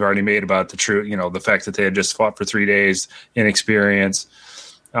points we've already made about the fact that they had just fought for 3 days, inexperience.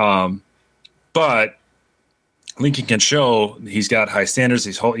 But Lincoln can show he's got high standards.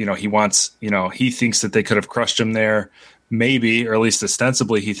 He wants, he thinks that they could have crushed him there. Maybe, or at least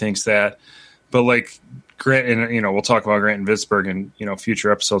ostensibly, he thinks that. But Grant, and we'll talk about Grant and Vicksburg in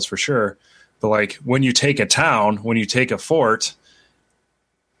future episodes for sure. But when you take a town, when you take a fort,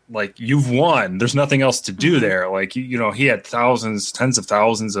 you've won. There's nothing else to do there. He had thousands, tens of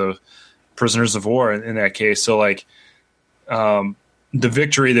thousands of prisoners of war in that case. So the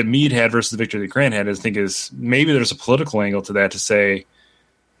victory that Meade had versus the victory that Grant had, I think, is maybe there's a political angle to that to say,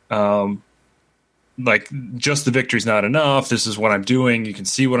 just the victory's not enough. This is what I'm doing. You can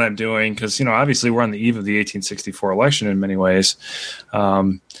see what I'm doing. Because, obviously we're on the eve of the 1864 election in many ways.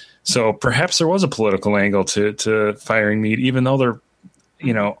 So perhaps there was a political angle to firing Meade, even though there,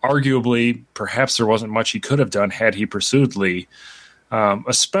 arguably, perhaps there wasn't much he could have done had he pursued Lee.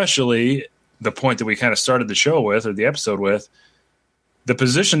 Especially the point that we kind of started the show with, or the episode with, the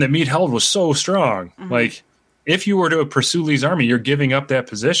position that Meade held was so strong. Mm-hmm. If you were to pursue Lee's army, you're giving up that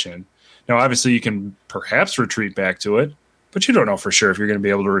position. Now, obviously, you can perhaps retreat back to it, but you don't know for sure if you're going to be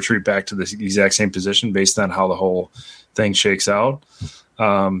able to retreat back to this exact same position based on how the whole thing shakes out.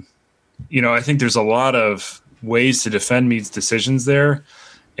 I think there's a lot of ways to defend Meade's decisions there,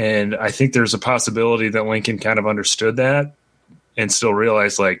 and I think there's a possibility that Lincoln kind of understood that and still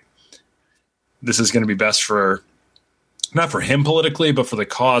realized, this is going to be best for, not for him politically, but for the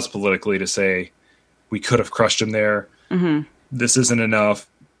cause politically, to say, we could have crushed him there. Mm-hmm. This isn't enough.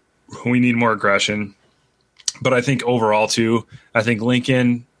 We need more aggression. But I think overall, too, I think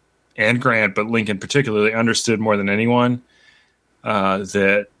Lincoln and Grant, but Lincoln particularly, understood more than anyone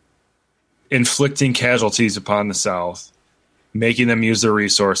that inflicting casualties upon the South, making them use their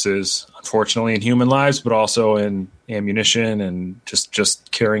resources, unfortunately in human lives, but also in ammunition and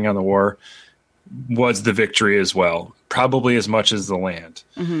just carrying on the war, was the victory as well, probably as much as the land.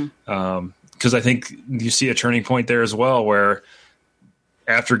 Mm-hmm. Because I think you see a turning point there as well, where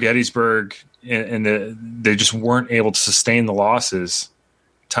after Gettysburg, they just weren't able to sustain the losses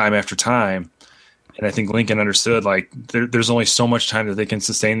time after time. And I think Lincoln understood, there's only so much time that they can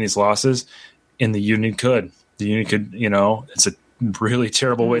sustain these losses, and the Union could. The Union could, it's a really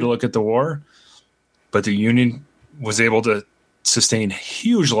terrible way to look at the war, but the Union was able to sustain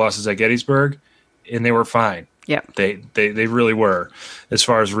huge losses at Gettysburg, and they were fine. Yeah, they really were, as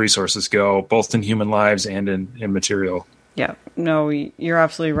far as resources go, both in human lives and in material. Yeah, no, you're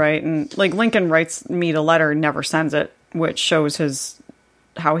absolutely right. And Lincoln writes Meade a letter and never sends it, which shows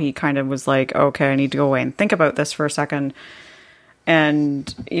how he kind of was okay, I need to go away and think about this for a second.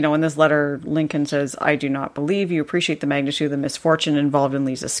 And, in this letter, Lincoln says, I do not believe you appreciate the magnitude of the misfortune involved in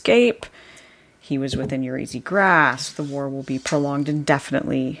Lee's escape. He was within your easy grasp. The war will be prolonged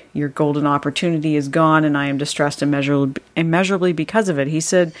indefinitely. Your golden opportunity is gone, and I am distressed immeasurably because of it. He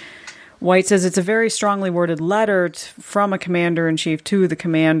said, White says it's a very strongly worded letter from a commander-in-chief to the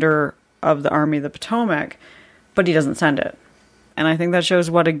commander of the Army of the Potomac, but he doesn't send it. And I think that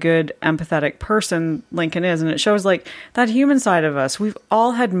shows what a good empathetic person Lincoln is. And it shows like that human side of us. We've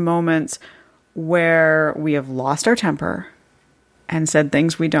all had moments where we have lost our temper and said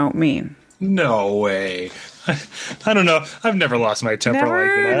things we don't mean. No way. I don't know. I've never lost my temper like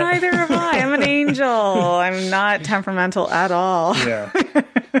that. Neither have I. I'm an angel. I'm not temperamental at all. Yeah.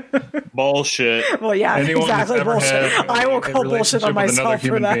 Bullshit. Well, yeah, Anyone that's exactly. ever Bullshit. had I will a call bullshit on relationship with another myself for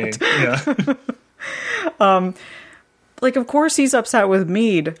human that. being. Yeah. Like, of course he's upset with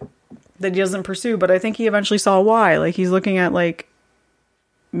Meade that he doesn't pursue, but I think he eventually saw why. Like, he's looking at, like,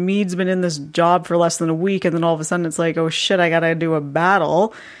 Meade's been in this job for less than a week, and then all of a sudden it's like, oh shit, I gotta do a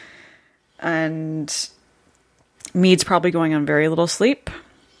battle. And Meade's probably going on very little sleep.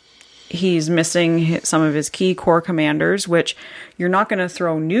 He's missing some of his key corps commanders, which you're not going to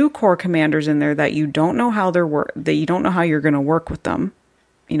throw new corps commanders in there that you don't know how that you don't know how you're going to work with them.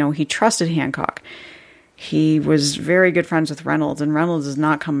 You know, he trusted Hancock. He was very good friends with Reynolds, and Reynolds is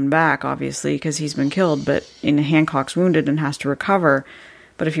not coming back, obviously, because he's been killed, but Hancock's wounded and has to recover.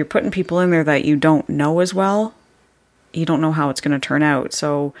 But if you're putting people in there that you don't know as well, you don't know how it's going to turn out.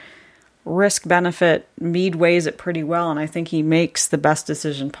 So risk benefit, Meade weighs it pretty well, and I think he makes the best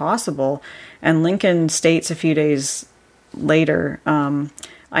decision possible. And Lincoln states a few days later, I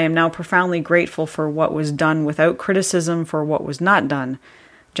am now profoundly grateful for what was done without criticism for what was not done.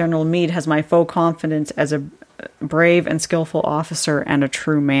 General Meade has my full confidence as a brave and skillful officer and a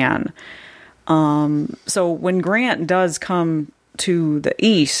true man. So when Grant does come to the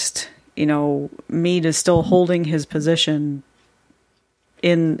east, you know, Meade is still holding his position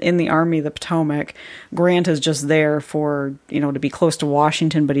in the Army of the Potomac. Grant is just there for, you know, to be close to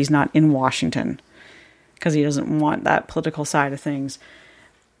Washington, but he's not in Washington because he doesn't want that political side of things.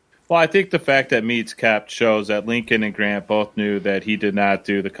 Well, I think the fact that Meade's capped shows that Lincoln and Grant both knew that he did not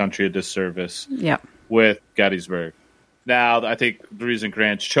do the country a disservice with Gettysburg. Now, I think the reason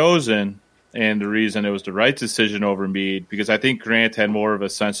Grant's chosen and the reason it was the right decision over Meade, because I think Grant had more of a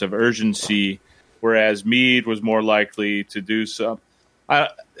sense of urgency, whereas Meade was more likely to do some.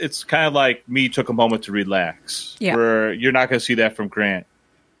 It's kind of like Meade took a moment to relax, where you're not going to see that from Grant.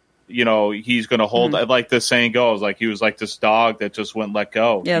 You know, he's going to hold, like the saying goes, like he was like this dog that just wouldn't let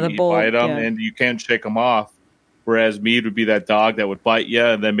go. Yeah, the bull. Bite him, and you can't shake him off. Whereas Meade would be that dog that would bite you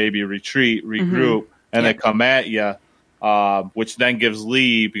and then maybe retreat, regroup, and then come at you, which then gives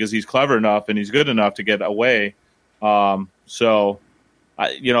Lee, because he's clever enough and he's good enough to get away. So,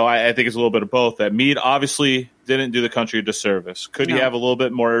 I think it's a little bit of both. That Meade obviously didn't do the country a disservice. Could he have a little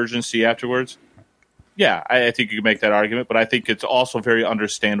bit more urgency afterwards? Yeah, I think you could make that argument, but I think it's also very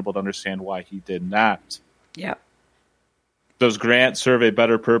understandable to understand why he did not. Yeah. Does Grant serve a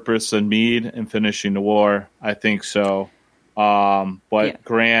better purpose than Meade in finishing the war? I think so. But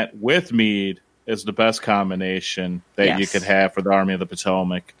Grant with Meade is the best combination that you could have for the Army of the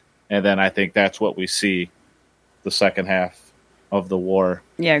Potomac. And then I think that's what we see the second half of the war.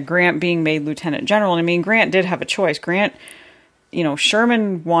 Yeah, Grant being made lieutenant general. I mean, Grant did have a choice. Grant, you know,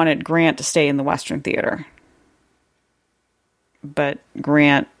 Sherman wanted Grant to stay in the Western Theater, but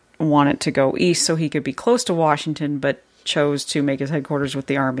Grant wanted to go east so he could be close to Washington, but chose to make his headquarters with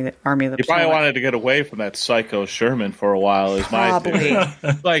the Army of the Potomac. He probably wanted to get away from that psycho Sherman for a while, is my theory.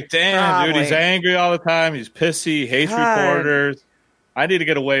 Like, damn, dude, he's angry all the time. He's pissy, hates reporters. I need to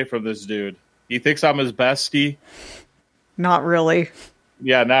get away from this dude. He thinks I'm his bestie. Not really.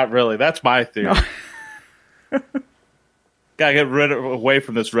 Yeah, not really. That's my theory. No. Gotta get away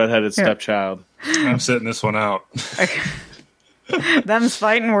from this redheaded stepchild. I'm sitting this one out. Them's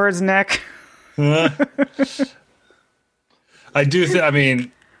fighting words, Nick. I do. I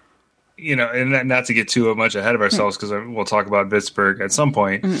mean, you know, and not to get too much ahead of ourselves, because we'll talk about Vicksburg at some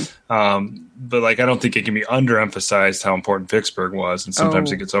point. But like, I don't think it can be underemphasized how important Vicksburg was, and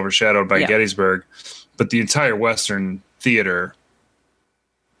sometimes it gets overshadowed by Gettysburg. But the entire Western theater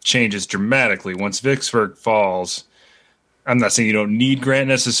changes dramatically once Vicksburg falls. I'm not saying you don't need Grant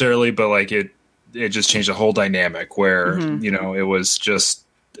necessarily, but like it just changed the whole dynamic where, you know, it was just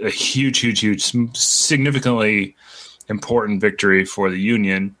a huge, significantly important victory for the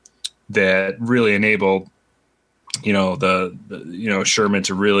Union that really enabled, you know, the Sherman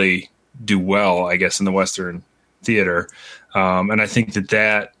to really do well, I guess, in the Western theater. And I think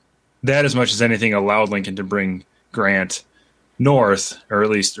that as much as anything allowed Lincoln to bring Grant north, or at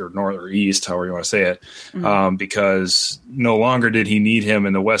least, or north or east, however you want to say it, because no longer did he need him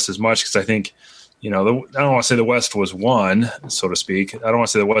in the West as much. Because I think, you know, I don't want to say the West was won, so to speak. I don't want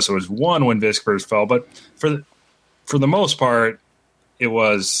to say the West was won when Vicksburg fell, but for the most part, it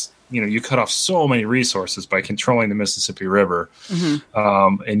was, you know, you cut off so many resources by controlling the Mississippi River.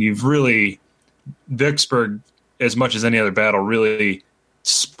 And you've really, Vicksburg as much as any other battle, really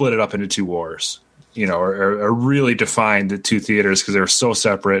split it up into two wars, or really defined the two theaters because they were so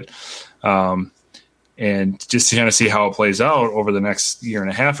separate. And just to kind of see how it plays out over the next year and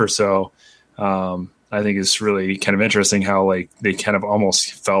a half or so, I think it's really kind of interesting how like they kind of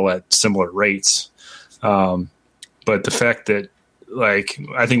almost fell at similar rates. But the fact that like,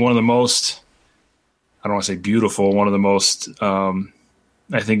 I think one of the most, I don't want to say beautiful, one of the most,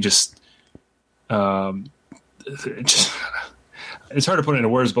 I think just it's hard to put into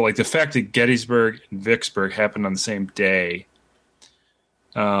words, but like the fact that Gettysburg and Vicksburg happened on the same day,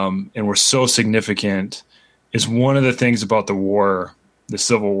 and were so significant, is one of the things about the war, the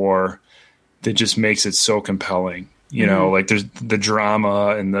Civil War, that just makes it so compelling. Like there's the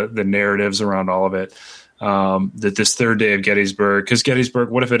drama and the narratives around all of it. That this third day of Gettysburg, because Gettysburg,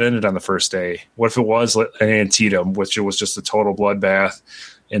 what if it ended on the first day? What if it was an Antietam, which it was just a total bloodbath,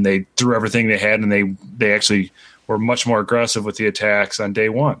 and they threw everything they had, and they actually were much more aggressive with the attacks on day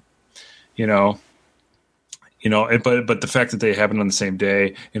one, but the fact that they happened on the same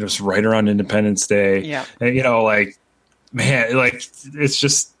day, it was right around Independence Day. Yeah. And, it's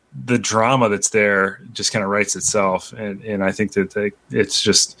just the drama that's there just kind of writes itself. And I think that it's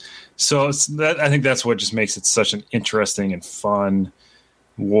just, I think that's what just makes it such an interesting and fun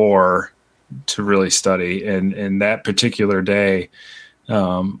war to really study. And that particular day,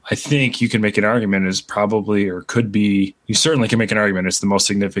 I think you can make an argument is probably, or could be, you certainly can make an argument it's the most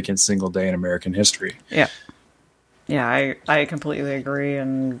significant single day in American history. Yeah. Yeah, I completely agree.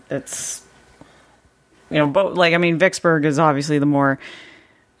 And it's, both, Vicksburg is obviously the more,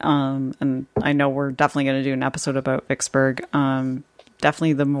 and I know we're definitely going to do an episode about Vicksburg,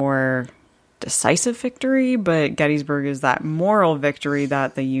 definitely the more decisive victory, but Gettysburg is that moral victory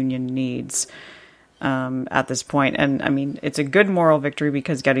that the Union needs. At this point. And it's a good moral victory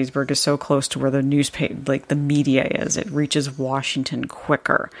because Gettysburg is so close to where the newspaper, like the media is. It reaches Washington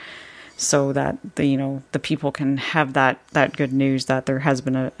quicker so that the people can have that good news that there has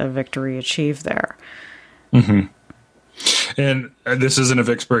been a victory achieved there. Mm-hmm. And this isn't a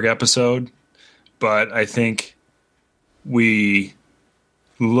Vicksburg episode, but I think we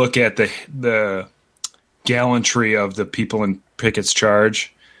look at the gallantry of the people in Pickett's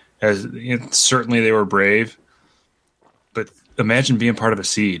charge. As certainly they were brave, but imagine being part of a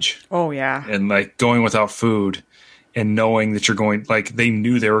siege. Oh yeah, and like going without food, and knowing that you're going, like they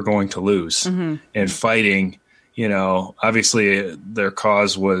knew they were going to lose, and fighting. Obviously their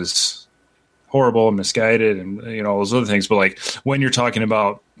cause was horrible and misguided, and all those other things. But like when you're talking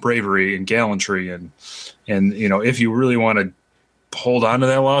about bravery and gallantry, and if you really want to hold on to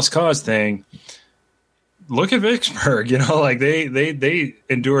that lost cause thing. Look at Vicksburg, they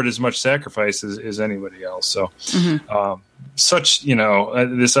endured as much sacrifice as anybody else. So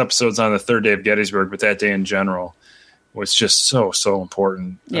this episode's on the third day of Gettysburg, but that day in general was just so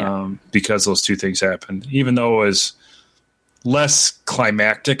important because those two things happened. Even though it was less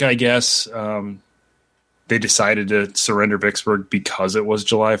climactic, I guess, they decided to surrender Vicksburg because it was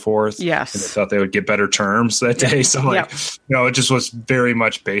July 4th. Yes. And they thought they would get better terms that day. So, it just was very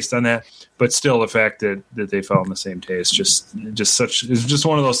much based on that. But still, the fact that they fell on the same day is just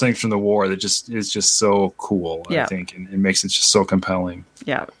one of those things from the war that just is just so cool, I think, and it makes it just so compelling.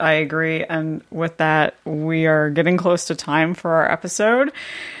 Yeah, I agree. And with that, we are getting close to time for our episode.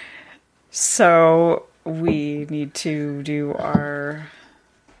 So we need to do our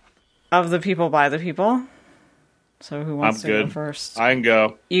Of the People, by the People. So who wants to go first? I can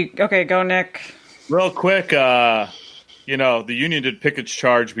go. Okay, go, Nick. Real quick, the Union did Pickett's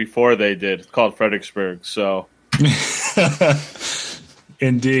charge before they did. It's called Fredericksburg, so.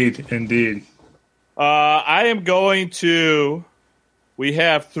 Indeed. I am going to. We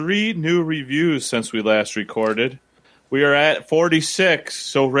have 3 new reviews since we last recorded. We are at 46.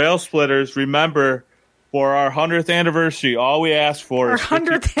 So, Rail Splitters, remember, for our 100th anniversary, all we ask for our is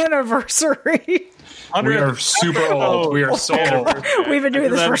 100th anniversary. We are super old. We are so old. We've been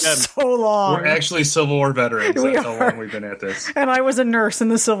doing this for so long. We're actually Civil War veterans. That's how long we've been at this. And I was a nurse in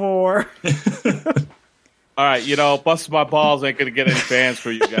the Civil War. All right, busting my balls ain't going to get any fans for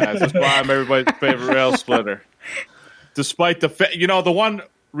you guys. That's why I'm everybody's favorite Rail Splitter. Despite the one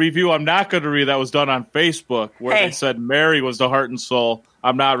review I'm not going to read that was done on Facebook where they said Mary was the heart and soul.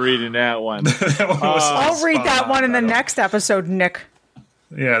 I'm not reading that one. I'll read that one in the next episode, Nick.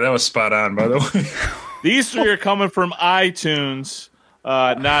 Yeah, that was spot on, by the way. These 3 are coming from iTunes,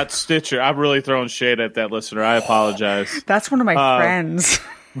 not Stitcher. I'm really throwing shade at that listener. I apologize. That's one of my friends.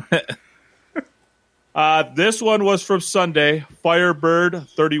 This one was from Sunday. Firebird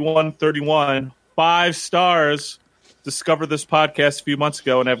 3131. 5 stars. Discovered this podcast a few months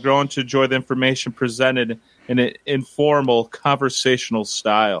ago and have grown to enjoy the information presented in an informal, conversational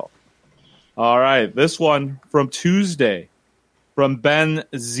style. All right, this one from Tuesday, from Ben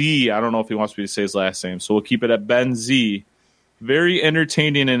Z. I don't know if he wants me to say his last name, so we'll keep it at Ben Z. Very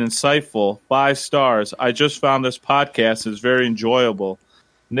entertaining and insightful. 5 stars. I just found this podcast is very enjoyable.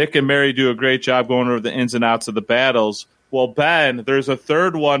 Nick and Mary do a great job going over the ins and outs of the battles. Well, Ben, there's a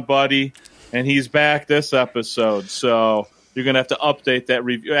third one, buddy, and he's back this episode. So you're going to have to update that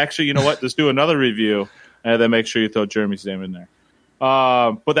review. Actually, you know what? Just do another review, and then make sure you throw Jeremy's name in there.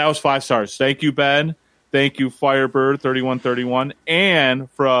 But that was 5 stars. Thank you, Ben. Thank you, Firebird3131,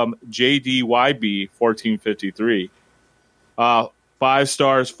 and from JDYB1453. 5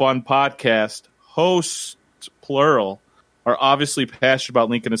 stars, fun podcast. Hosts, plural, are obviously passionate about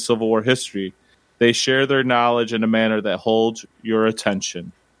Lincoln and Civil War history. They share their knowledge in a manner that holds your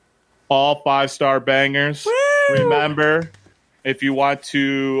attention. All 5-star bangers. Woo! Remember, if you want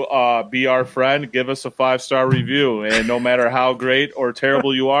to be our friend, give us a 5-star review. And no matter how great or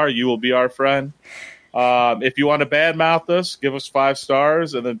terrible you are, you will be our friend. If you want to badmouth us, give us 5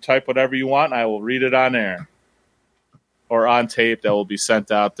 stars and then type whatever you want, and I will read it on air. Or on tape that will be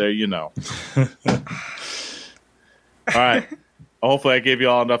sent out there, you know. All right. Hopefully I gave you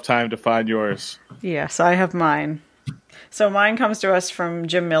all enough time to find yours. Yes, I have mine. So mine comes to us from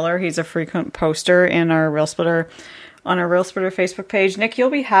Jim Miller. He's a frequent poster in our Rail Splitter, on our Rail Splitter Facebook page. Nick, you'll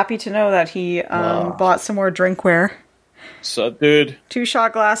be happy to know that he bought some more drinkware. So, dude. 2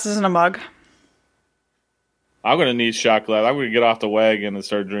 shot glasses and a mug. I'm going to need shot glass. I'm going to get off the wagon and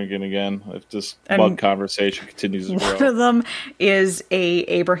start drinking again if this mug conversation continues to grow. One of them is a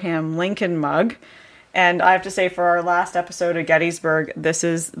Abraham Lincoln mug. And I have to say, for our last episode of Gettysburg, this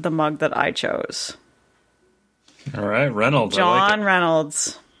is the mug that I chose. All right, Reynolds. John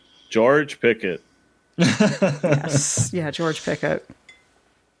Reynolds. George Pickett. Yes. Yeah, George Pickett.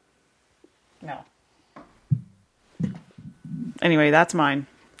 No. Anyway, that's mine.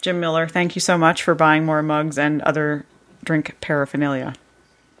 Jim Miller, thank you so much for buying more mugs and other drink paraphernalia.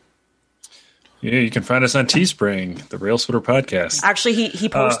 Yeah, you can find us on Teespring, the Rail Splitter Podcast. Actually, he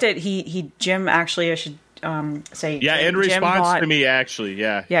posted, Jim, actually, I should say. Yeah, in response to me, actually,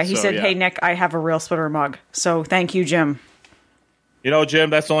 yeah. Yeah, he said, hey, Nick, I have a Rail Splitter mug. So thank you, Jim. You know, Jim,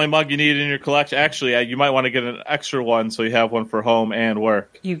 that's the only mug you need in your collection. Actually, you might want to get an extra one so you have one for home and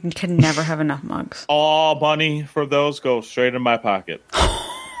work. You can never have enough mugs. All money for those goes straight in my pocket.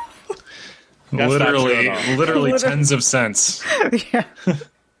 Literally tens of cents. Yeah.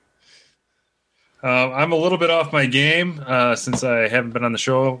 I'm a little bit off my game since I haven't been on the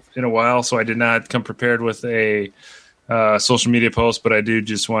show in a while, so I did not come prepared with a social media post, but I do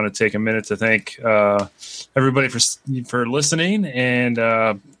just want to take a minute to thank everybody for listening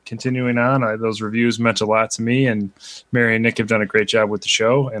and continuing on. Those reviews meant a lot to me, and Mary and Nick have done a great job with the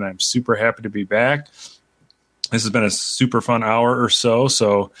show, and I'm super happy to be back. This has been a super fun hour or so.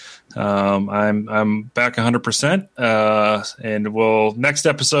 I'm back 100%. And next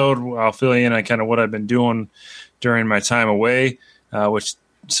episode, I'll fill you in on kind of what I've been doing during my time away, which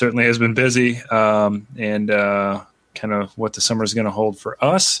certainly has been busy, and kind of what the summer is going to hold for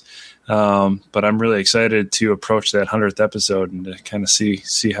us. But I'm really excited to approach that 100th episode and to kind of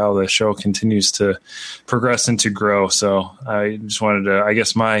see how the show continues to progress and to grow. So I just wanted to, I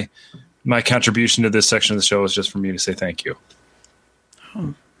guess my contribution to this section of the show is just for me to say thank you.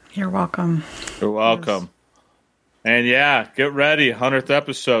 Oh, you're welcome. You're welcome. And yeah, get ready. 100th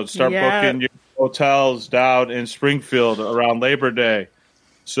episode. Start booking your hotels down in Springfield around Labor Day.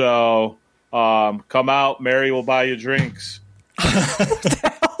 So come out. Mary will buy you drinks. What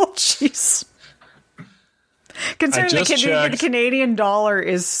the hell? Jeez. Considering the Canadian dollar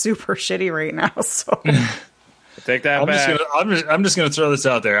is super shitty right now, so... Take that back. I'm just going to throw this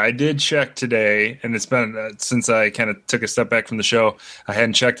out there. I did check today, and it's been since I kind of took a step back from the show. I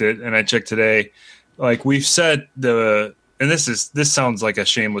hadn't checked it, and I checked today. Like we've said, and this sounds like a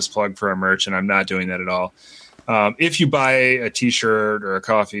shameless plug for our merch, and I'm not doing that at all. If you buy a T-shirt or a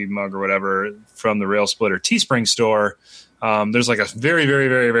coffee mug or whatever from the Rail Splitter Teespring store, there's like a very, very,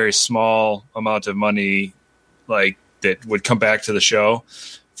 very, very small amount of money like that would come back to the show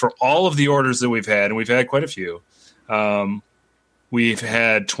for all of the orders that we've had, and we've had quite a few. We've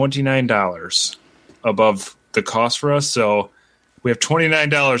had $29 above the cost for us, so we have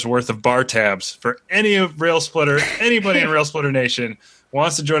 $29 worth of bar tabs for any of Rail Splitter. Anybody in Rail Splitter Nation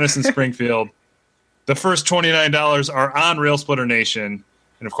wants to join us in Springfield. The first $29 are on Rail Splitter Nation,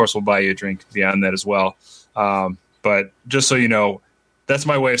 and of course, we'll buy you a drink beyond that as well. But just so you know, that's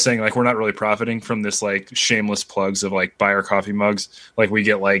my way of saying like we're not really profiting from this like shameless plugs of like buy our coffee mugs. Like we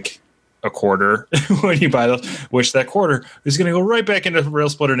get like a quarter when you buy those, which that quarter is going to go right back into Rail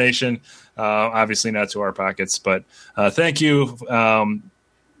Splitter Nation. Obviously not to our pockets, but thank you.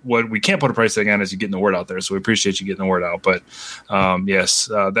 What we can't put a price tag on is you getting the word out there. So we appreciate you getting the word out. But yes,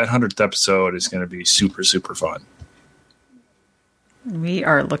 that 100th episode is going to be super, super fun. We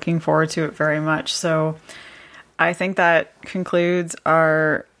are looking forward to it very much. So I think that concludes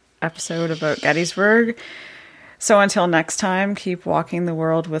our episode about Gettysburg. So until next time, keep walking the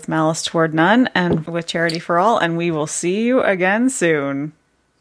world with malice toward none and with charity for all. And we will see you again soon.